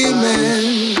Makassi.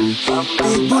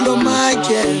 Pitbull o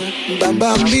Michael, Bam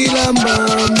Bam Bila Mam.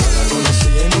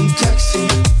 Conocí en un taxi,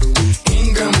 en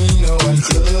camino al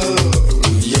club.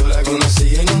 Yo la conocí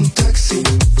en un taxi,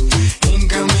 en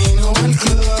camino al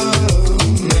club.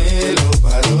 Me lo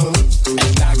paró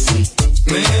el taxi,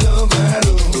 me lo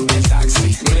paró el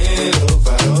taxi, me lo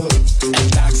paró el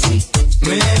taxi,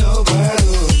 me lo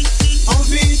paró.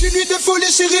 Envie d'une nuit de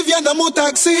folie, chérie, viens dans mon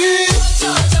taxi.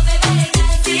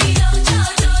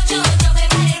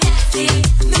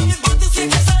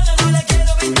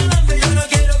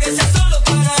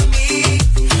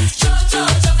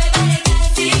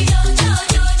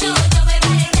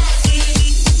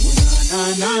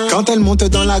 Quand elle monte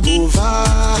dans la gouva,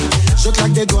 je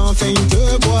claque des doigts, enfin une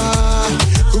te bois.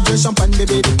 Coupe de champagne,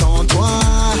 bébé, détends-toi.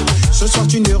 Ce soir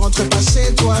tu ne rentres pas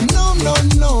chez toi. Non, non,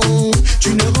 non,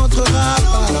 tu ne rentreras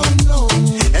pas. Non, non,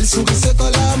 elle sourit, se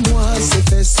colle à moi. Ses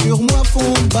fesses sur moi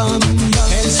font bam, bam.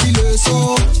 Elle suit le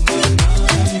son,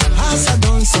 ah ça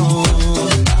donne son.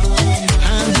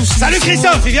 Salut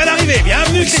Christophe, il vient d'arriver.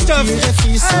 Bienvenue Christophe.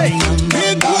 Hey.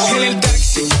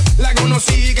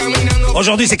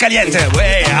 Aujourd'hui c'est caliente,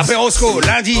 ouais, Ape'Rosco,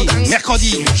 lundi,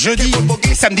 mercredi, jeudi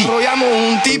et samedi.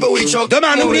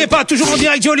 Demain, n'oubliez pas, toujours en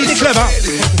direct du Holiday Club, hein.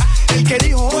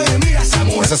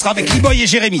 Ça sera avec Liboy et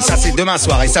Jérémy, ça c'est demain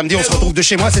soir. Et samedi on se retrouve de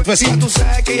chez moi cette fois-ci.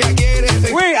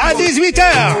 Oui, à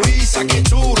 18h.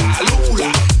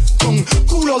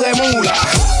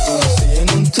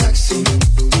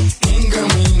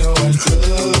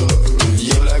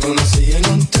 Yo la conocí en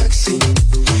un taxi,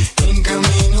 en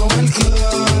camino al club.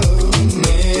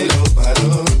 Me lo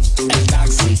paró el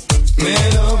taxi, me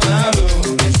lo paró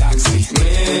el taxi,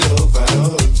 me lo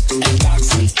paró el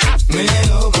taxi, me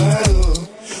lo paró.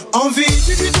 Envie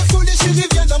d'une nuit de folie, chérie,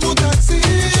 viens dans mon taxi.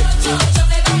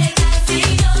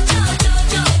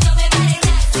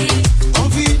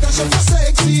 Envie d'un chauffeur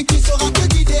sexy qui saura te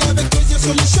guider avec plaisir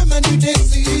sur les chemins du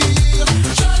désir.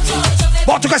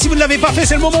 Bon, en tout cas, si vous ne l'avez pas fait,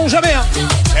 c'est le moment ou jamais, hein.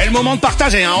 C'est le moment de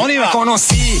partager, hein. On y va.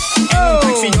 Conocí, en un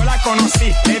taxi yo la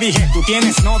conocí. Le dije, ¿tú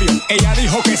tienes novio? Ella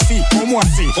dijo que sí. ¿Cómo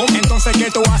así? Entonces, ¿qué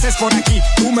tú haces por aquí?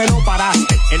 Tú me lo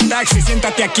paraste. El taxi,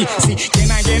 siéntate aquí. Sí, can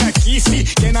I get a kissy?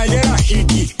 Can I get a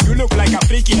hickey? You look like a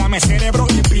freaky, dame cerebro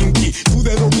y brinky. Tu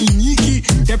dedo miñiqui,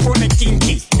 te pone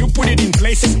kinky. You put it in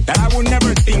places that I would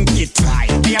never think it. Try.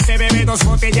 Ella se bebe 2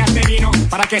 botellas de vino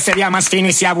para que se vea más fino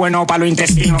y sea bueno para los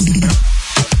intestinos.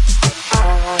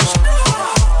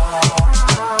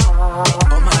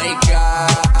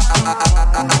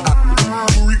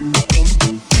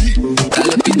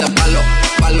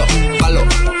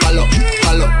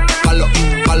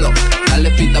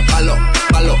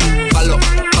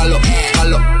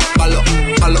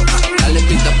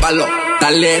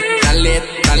 Dale, dale,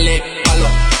 dale, palo,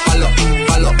 palo,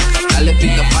 palo. Dale,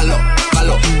 pita, palo,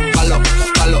 palo, palo,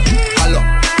 palo, palo,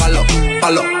 palo,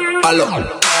 palo, palo.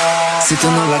 Si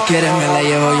tú no la quieres, me la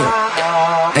llevo yo.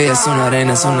 Ella es una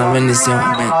reina, es una bendición.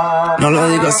 No lo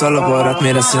digo solo por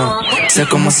admiración. Sé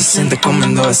cómo se siente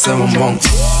comiendo ese bombón.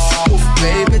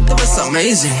 Baby, te ves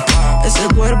amazing. Ese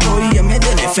cuerpo ya me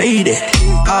tiene faded.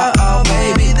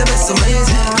 Baby, te ves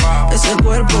amazing. Ese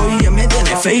cuerpo ya me tiene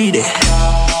faded.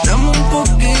 Dame un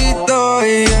poquito,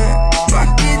 yeah,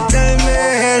 pa'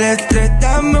 quitarme el estrés.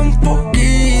 Dame un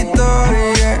poquito,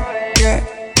 yeah, yeah,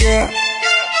 yeah.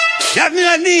 Bienvenue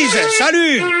à Nice,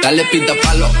 salut. Dale, pita,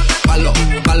 palo, palo,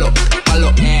 palo,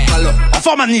 palo, palo. En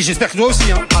forme à Nice, j'espère que toi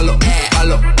aussi, hein. Palo,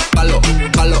 palo, palo,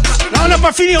 palo. Non, on n'a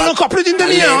pas fini, on a encore plus d'une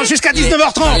demi-heure, hein, jusqu'à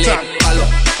 19h30. Palo,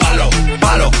 palo,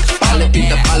 palo, palo,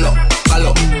 pita, palo,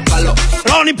 palo, palo.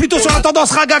 Là, on est plutôt sur la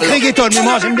tendance raga reggaeton, mais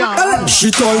moi, j'aime bien.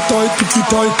 She tight, pretty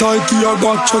tight, yeah,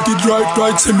 got chat it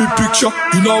right, send me picture.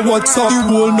 You know what's up, the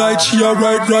whole night, she a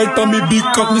right, on me big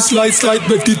cock, me slide,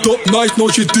 bet it up nice, now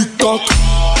she tick-tock.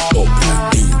 Up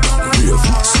like ding-dong, real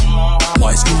fast.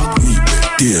 My squad, we be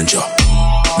danger.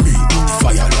 Me,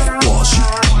 fire like wash.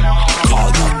 Call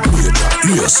that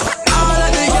wager, yes sir. I'm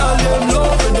like the girl, them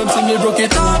love. When them see me broke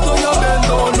it up, so you bend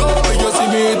down low. When you see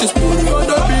me, it is pulling on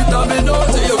the beat, and me know,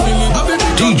 say you feel it.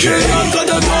 DJ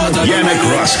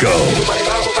Ape'Rosco.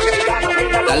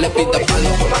 Dale, pita, palo,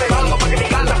 palo, palo,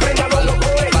 palo,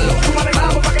 palo.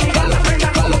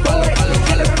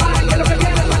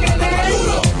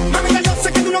 Mami, yo sé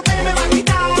que tú no te me vas a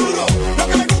quitar. Lo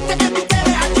que me gusta es que tú te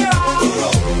dejas llevar.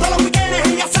 Todos los weekends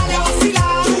ella sale a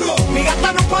vacilar. Mi gata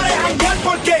no puede janguear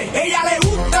porque ella le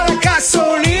gusta la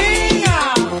gasolina.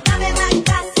 Dame más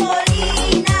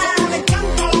gasolina. Le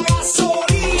encanta la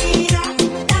gasolina.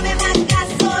 Dame más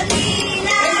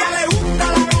gasolina. Ella le gusta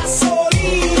la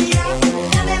gasolina.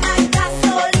 Dame más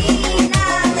gasolina.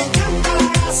 Le encanta la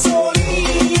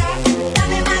gasolina.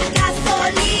 Dame más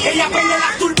gasolina. Ella prende la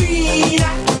turbina.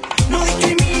 No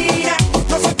discrimina.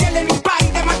 No se pierde ni un país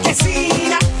de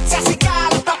marquesina. Se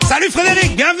acicala. Salut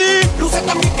Frédéric, bienvenue. Luce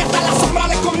también que hasta la sombra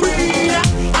le combina.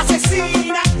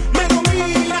 Asesina, me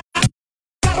domina.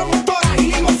 Carro, motora y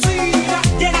limosina.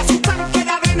 Llena su tanque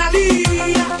de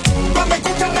adrenalina. Cuando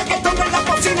escucha el reggaetón en la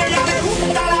cocina, ella le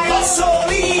gusta la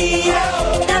gasolina.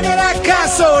 Dame la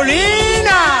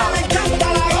gasolina. Le encanta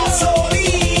la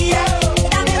gasolina.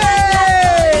 Dame más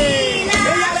gasolina.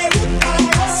 Ella le gusta la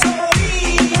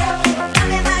gasolina.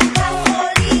 Dame más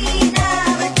gasolina.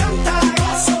 Le encanta la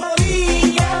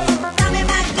gasolina. Dame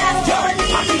más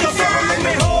gasolina. Aquí yo somos los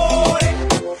mejores.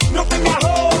 No te me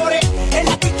ahores. En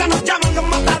la pista nos llaman los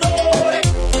matadores.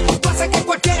 Tú haces que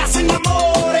cualquiera se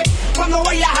enamore. Cuando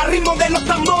bailas al ritmo de los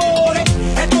tambores.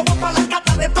 Esto va para las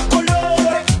gatas de estos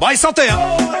colores. Bon, santé, hein.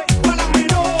 Para las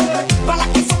menores, para las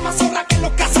que son más zorras que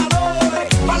los cazadores,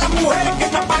 para las mujeres que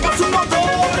no apagan sus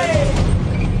motores.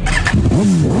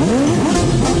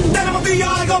 Tenemos tú y yo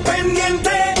algo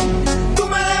pendiente, tú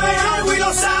me debes algo y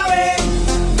lo sabes.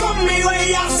 Conmigo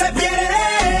ella se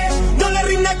pierde, no le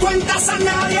rinde cuentas a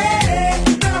nadie.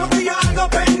 Tenemos tú y yo algo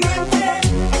pendiente,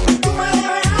 tú me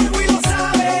debes algo y lo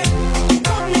sabes.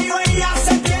 Conmigo ella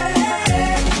se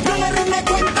pierde, no le rinde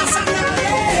cuentas a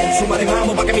nadie. Suma de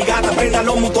mambo pa' que mi gata prenda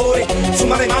los motores.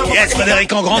 Suma de mambo. Yes,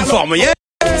 Frédéric en grande forme, yeah.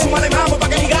 Suma de mambo pa'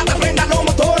 que mi gata prenda los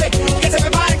motores. Que se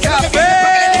preparen, que Café.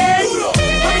 duro.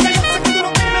 Mami, yo sé que tú no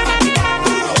te me vas a quitar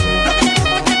duro. Lo que me gusta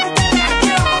es que tú te dejas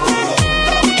llevar duro.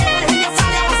 Todos los weekends ella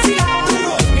sale a vacilar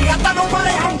duro. Mi gata no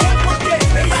puede janguear porque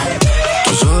ella le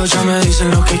Tus ojos ya me dicen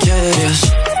lo que quieres.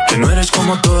 Que no eres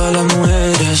como todas las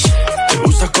mujeres. Te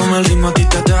gusta como el ritmo a ti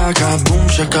te ataca. Boom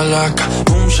shakalaka,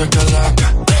 boom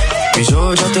shakalaka. Mis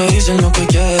ojos ya te dicen lo que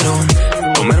quiero.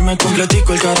 Comerme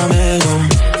completico el caramelo.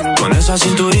 Con esa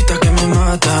cinturita que me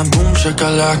mata. Boom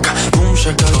shakalaka, boom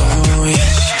shakalaka. Oh,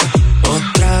 yes.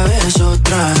 Otra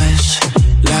vez.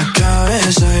 La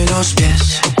cabeza y los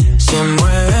pies se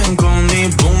mueven con mi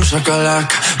boom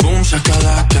shakalaka,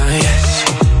 yes.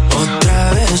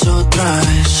 Otra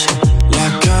vez.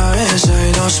 La cabeza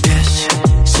y los pies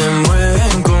se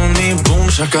mueven con mi boom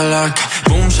shakalaka,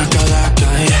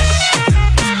 yes.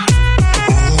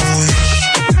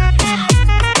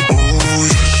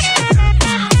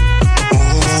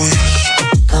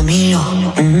 Camilo,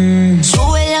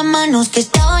 sube las manos que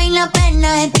esta vaina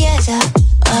apenas empieza.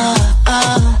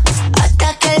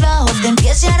 Hasta que el bajo te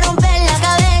empiece a romper la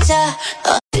cabeza.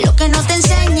 Lo que no te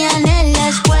enseñan en la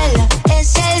escuela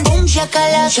es el boom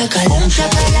shakalaka, boom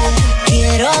shakalaka.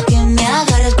 Quiero que me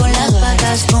agarres con las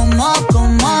patas como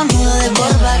nudo de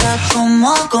corbata,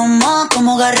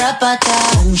 como garrapata.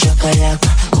 Boom shakalaka,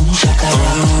 boom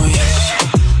shakalaka. Oh, yes.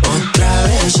 Otra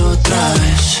otra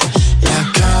vez. La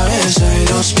cabeza y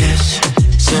los pies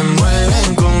se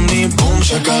mueven con mi boom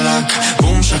shakalaka,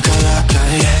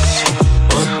 yes.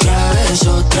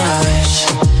 Otra vez,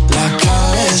 la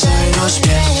cabeza y los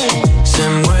pies se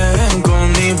mueven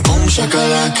con mi boom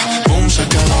shakalaka,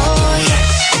 yes.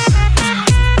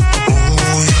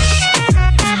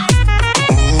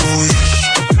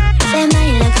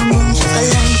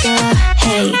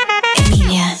 Hey,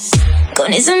 Emilia,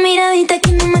 con esa miradita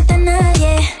que no mata a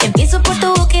nadie. Empiezo por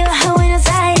tu boca y baja a Buenos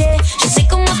Aires. Yo sé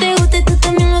cómo te gusta y tú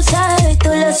también lo sabes. Tú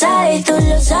lo sabes, tú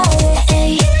lo sabes.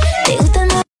 Ey, te gusta el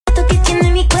movimiento que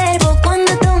tiene mi cuerpo.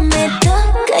 Cuando tú me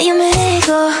tocas yo me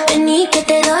dejo. Vení que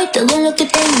te doy todo lo que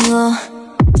tengo.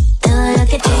 Todo lo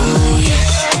que tengo.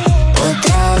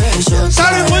 Otra vez.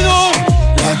 Salut Bruno!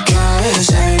 La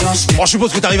cabeza y los pies. Bon, je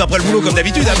suppose que t'arrives après le boulot comme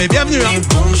d'habitude, hein, mais bienvenue, hein.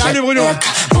 Salut Bruno!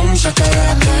 Boom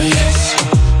shakalaka, yes.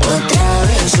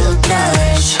 Otra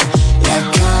vez, la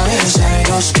cabeza y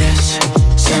los pies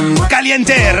se mueven.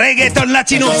 Caliente, reggaeton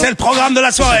latino, c'est le programme de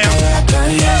la soirée, hein.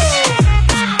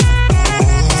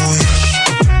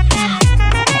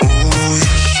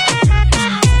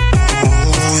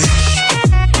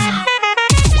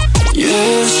 Y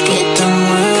es que te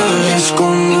mueves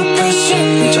con mi presión.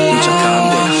 Mucha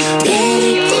candela. Qué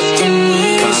rico te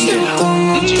mueves con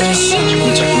mi presión.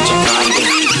 Mucha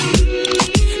candela.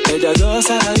 Ella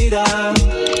goza la vida,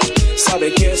 sabe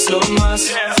que es lo más.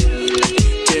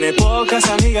 Tiene pocas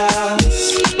amigas,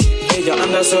 ella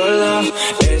anda sola.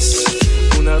 Es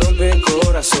una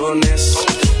rompecorazones,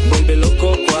 vuelve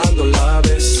loco cuando la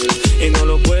ves y no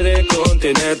lo puede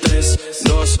contener. 3,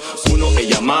 2, 1,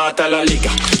 ella mata la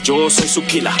liga. Yo soy su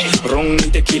killer, ron y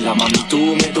tequila, mami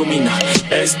tú me dominas.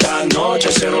 Esta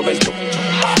noche se Roberto,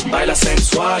 baila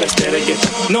sensual este reggaetón.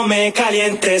 No me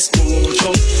calientes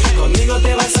mucho, conmigo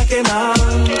te vas a quemar.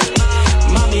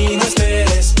 Mami no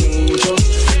esperes mucho,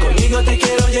 conmigo te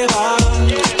quiero llevar.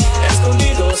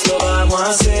 Escondidos lo vamos a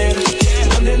hacer,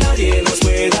 donde nadie nos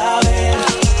pueda ver.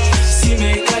 Si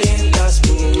me calientas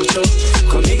mucho,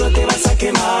 conmigo te vas a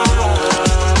quemar.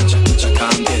 Mucha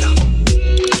candela.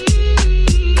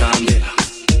 Candela.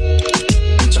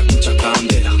 Mucha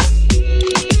candela.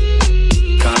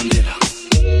 Candela.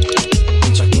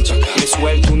 Mucha me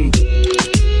suelto un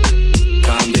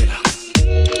candela.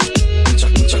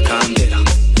 Mucha candela.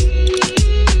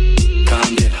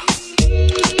 Candela.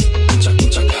 Mucha me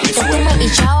Tú me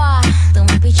pichabas,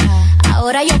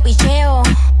 ahora yo picheo.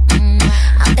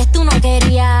 Antes tú no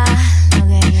querías,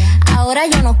 ahora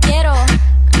yo no quiero.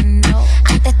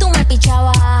 Antes tú me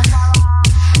pichabas,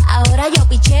 ahora yo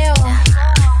picheo.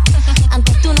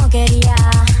 Antes tú no querías,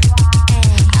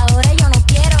 ahora yo no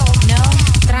quiero. No,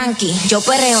 tranqui, yo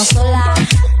perreo sola.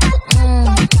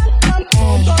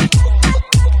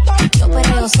 Yo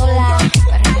perreo sola.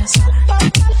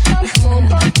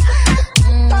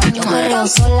 Yo perreo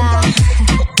sola.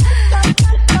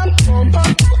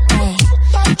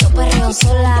 Yo perreo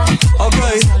sola.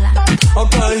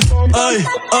 Ok,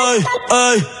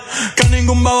 ay, que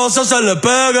ningún baboso se le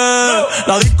pegue.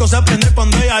 La disco se prende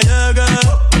cuando ella llegue.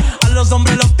 A los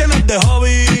hombres los tienes de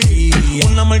hobby.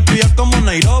 Una malcria como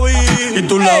Nairobi. Y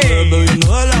tú la ves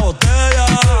bebiendo de la botella.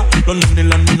 Los nenes y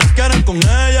las nenas quieren con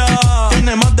ella.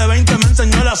 Tiene más de 20, me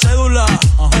enseñó la cédula.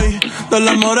 Ey, del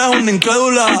amor es una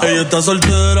incrédula. Ella está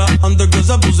soltera antes que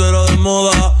se pusiera de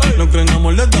moda. No creen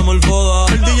amor, le damos el foda.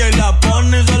 El DJ la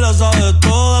pone y se la sabe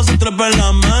toda. Se trepa en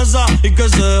la mesa y que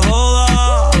se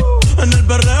joda. En el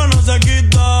perreo no se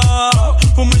quita.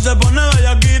 Fuma y se pone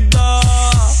bellaquita.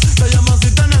 Te llama si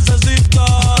te necesita.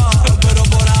 Pero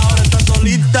por ahora está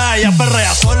solita. Ella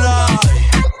perrea sola.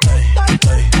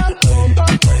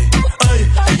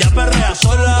 Ella perrea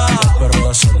sola.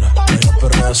 Ella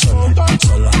perrea sola.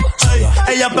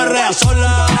 Ella perrea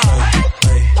sola.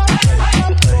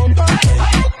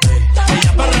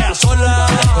 Ella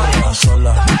perrea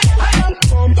sola.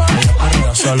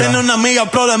 Tiene una amiga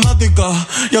problemática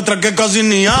y otra que casi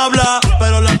ni habla,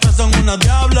 pero las tres son una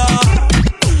diabla.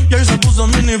 Y ahí se puso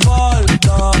mini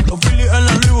falta, los Phillies en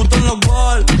la Louis Vuitton los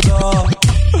guarda.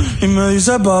 Y me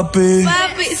dice papi,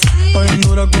 sí. Bien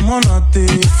dura como Nati.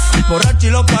 Borracha y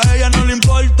loca, a ella no le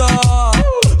importa.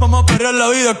 Vamos a perrear, la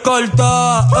vida es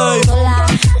corta. Ey. Sola.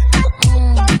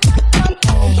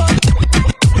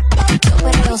 Yo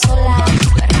perreo sola.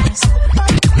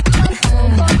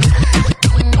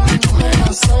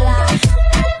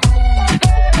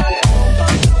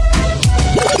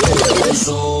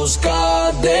 Sus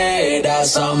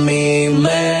caderas a mí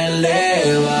me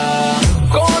eleva.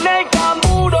 Con el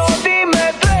tamburo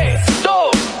dime 3, 2,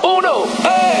 1,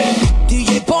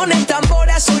 DJ pone el tambor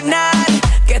a sonar,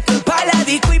 que esto es pa' la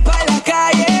disco y pa' la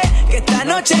calle, que esta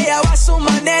noche ya va a su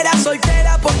manera soltar.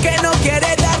 que no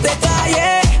quiere dar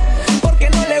detalles, porque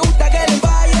no le gusta que le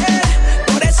falle.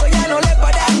 Por eso ya no le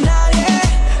para a nadie.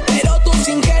 Pero tú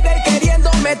sin querer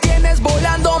queriendo me tienes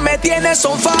volando, me tienes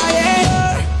on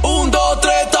fire. 1, 2,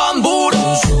 3, tamburo.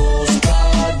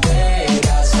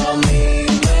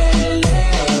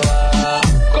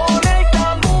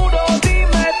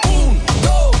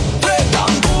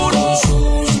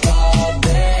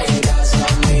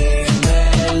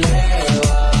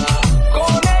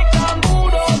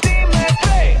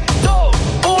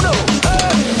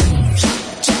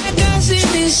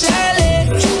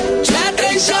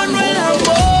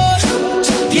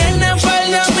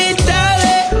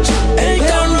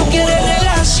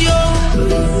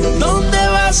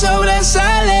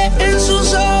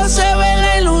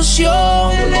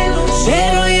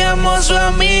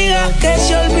 Que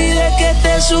se olvide que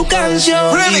esta es su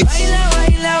canción. Really? Baila,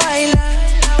 baila, baila.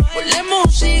 Ponle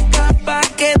música pa'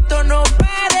 que esto no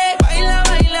pare. Baila,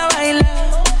 baila, baila.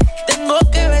 Tengo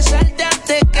que besarte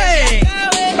antes que se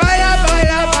acabe. Baila,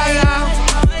 baila, baila.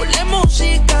 Ponle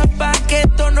música pa' que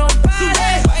esto no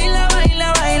pare. Baila,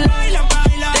 baila, baila.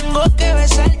 Tengo que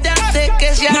besarte antes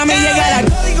que se acabe. Mami, llega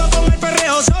el código con el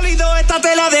perreo sólido. Esta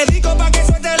te la dedico pa' que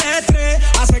suelte el estrés.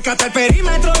 Acércate al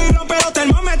perímetro y rompe los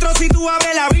termómetros. Si tú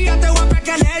abres la vía, te voy a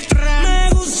pegar el tren. Me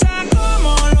gusta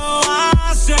cómo lo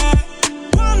hace.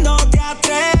 Cuando te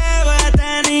atreves,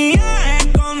 tenía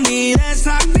escondida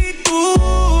esa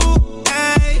actitud.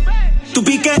 Ey. Tu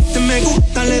piquete me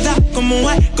gusta, le da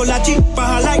como es. Con la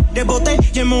chispa al aire,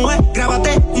 botella, mujer.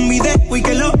 Grábate un video y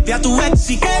que lo vea tu ex.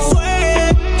 ¿Y qué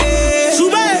fue?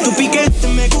 Sube. Tu piquete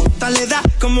me gusta, le da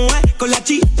como es. Con la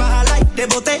chispa al aire,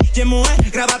 botella,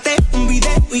 mujer. Grábate un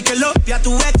video y que lo vea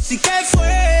tu ex. ¿Y qué fue?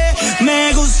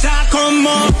 Me gusta como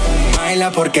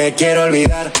baila porque quiero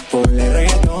olvidar. Ponle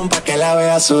reggaetón pa' que la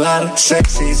vea sudar.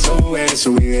 Sexy, sube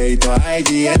su videito a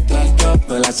IG. Entra al club,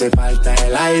 no le hace falta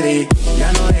el ID.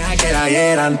 Ya no deja que la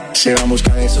hieran. Se va a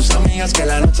buscar de sus amigas que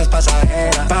la noche es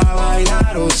pasajera. Pa'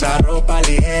 bailar usa ropa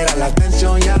ligera. La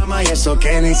atención llama y eso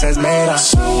que ni se esmera.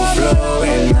 Su flow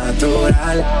es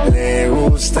natural. Le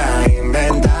gusta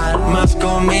inventar. Más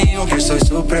conmigo que soy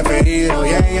su preferido. Y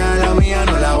ella la mía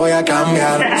no la voy a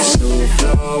cambiar. Su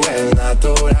flow es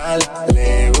natural,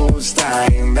 le gusta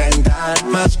inventar.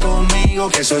 Más conmigo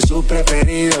que soy su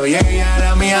preferido. Y ella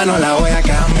la mía no la voy a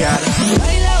cambiar.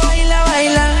 Baila, baila,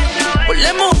 baila.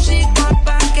 Ponle música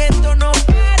pa' que esto no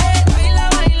pare. Baila,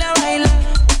 baila, baila.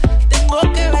 Tengo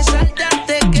que besarte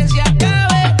antes que se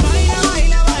acabe. Baila,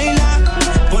 baila, baila.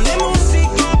 Ponle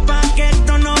música pa' que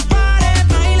esto no pare.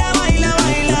 Baila, baila,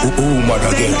 baila. Tengo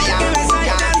que besarte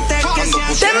antes que se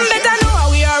acabe. Them better know how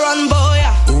we are run, boy.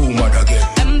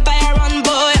 Empire run,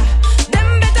 boy.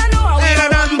 Them better know how we are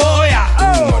run, boy.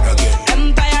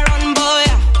 Empire run, boy.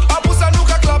 Abusa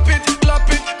nuka clap it, clap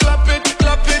it, clap it,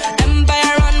 clap it.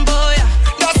 Empire run, boy.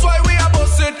 That's why we are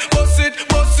boss it, boss it,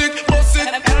 boss it, boss it.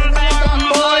 Empire run,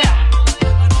 boy.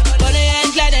 Money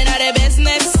and glad in the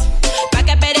business. Pa'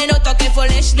 que pede no toque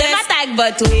foolishness. Them attack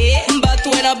but we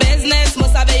no business.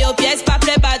 Must have your pièce pa'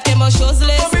 play bad que mon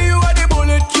choseless. Mommy, you are the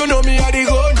bullet, you know me are the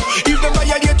gun. If them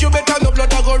violate you, better no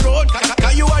blood a go road.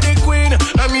 Cause you are the queen,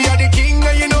 and me are the king.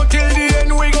 And you know till the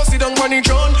end we go sit down on the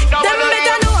throne. Them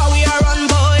better know how we are run,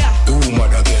 boy.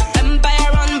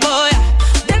 Empire run, boy.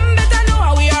 Them better know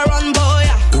how we are run, boy.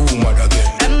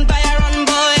 Empire run,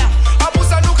 boy.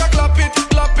 Abusa nuka clap it,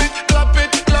 clap it, clap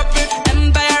it, clap it.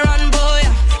 Empire run, boy.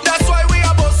 That's why we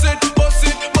are boss it, boss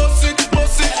it, boss it,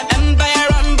 boss it. Empire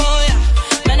run, boy.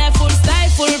 Men est full style,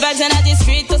 full vibes in the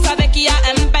street. Tout savait qu'il y a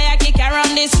Empire qui carry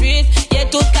on the street. Yeah,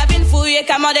 toute cabine fouillée,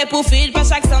 commandé pour fil. Pas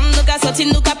chaque somme, nous qu'a sorti,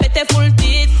 nous qu'a pété full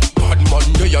titre.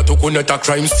 Monday, I took on a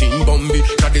crime scene, Bambi.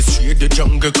 Now the street, the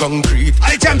jungle concrete.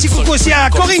 Allez, tiens, un petit coucou aussi à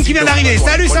Corinne qui vient d'arriver.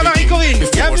 Salut, ça va, Corinne?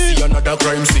 Bienvenue.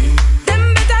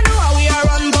 Them better know how we are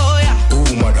run, boy.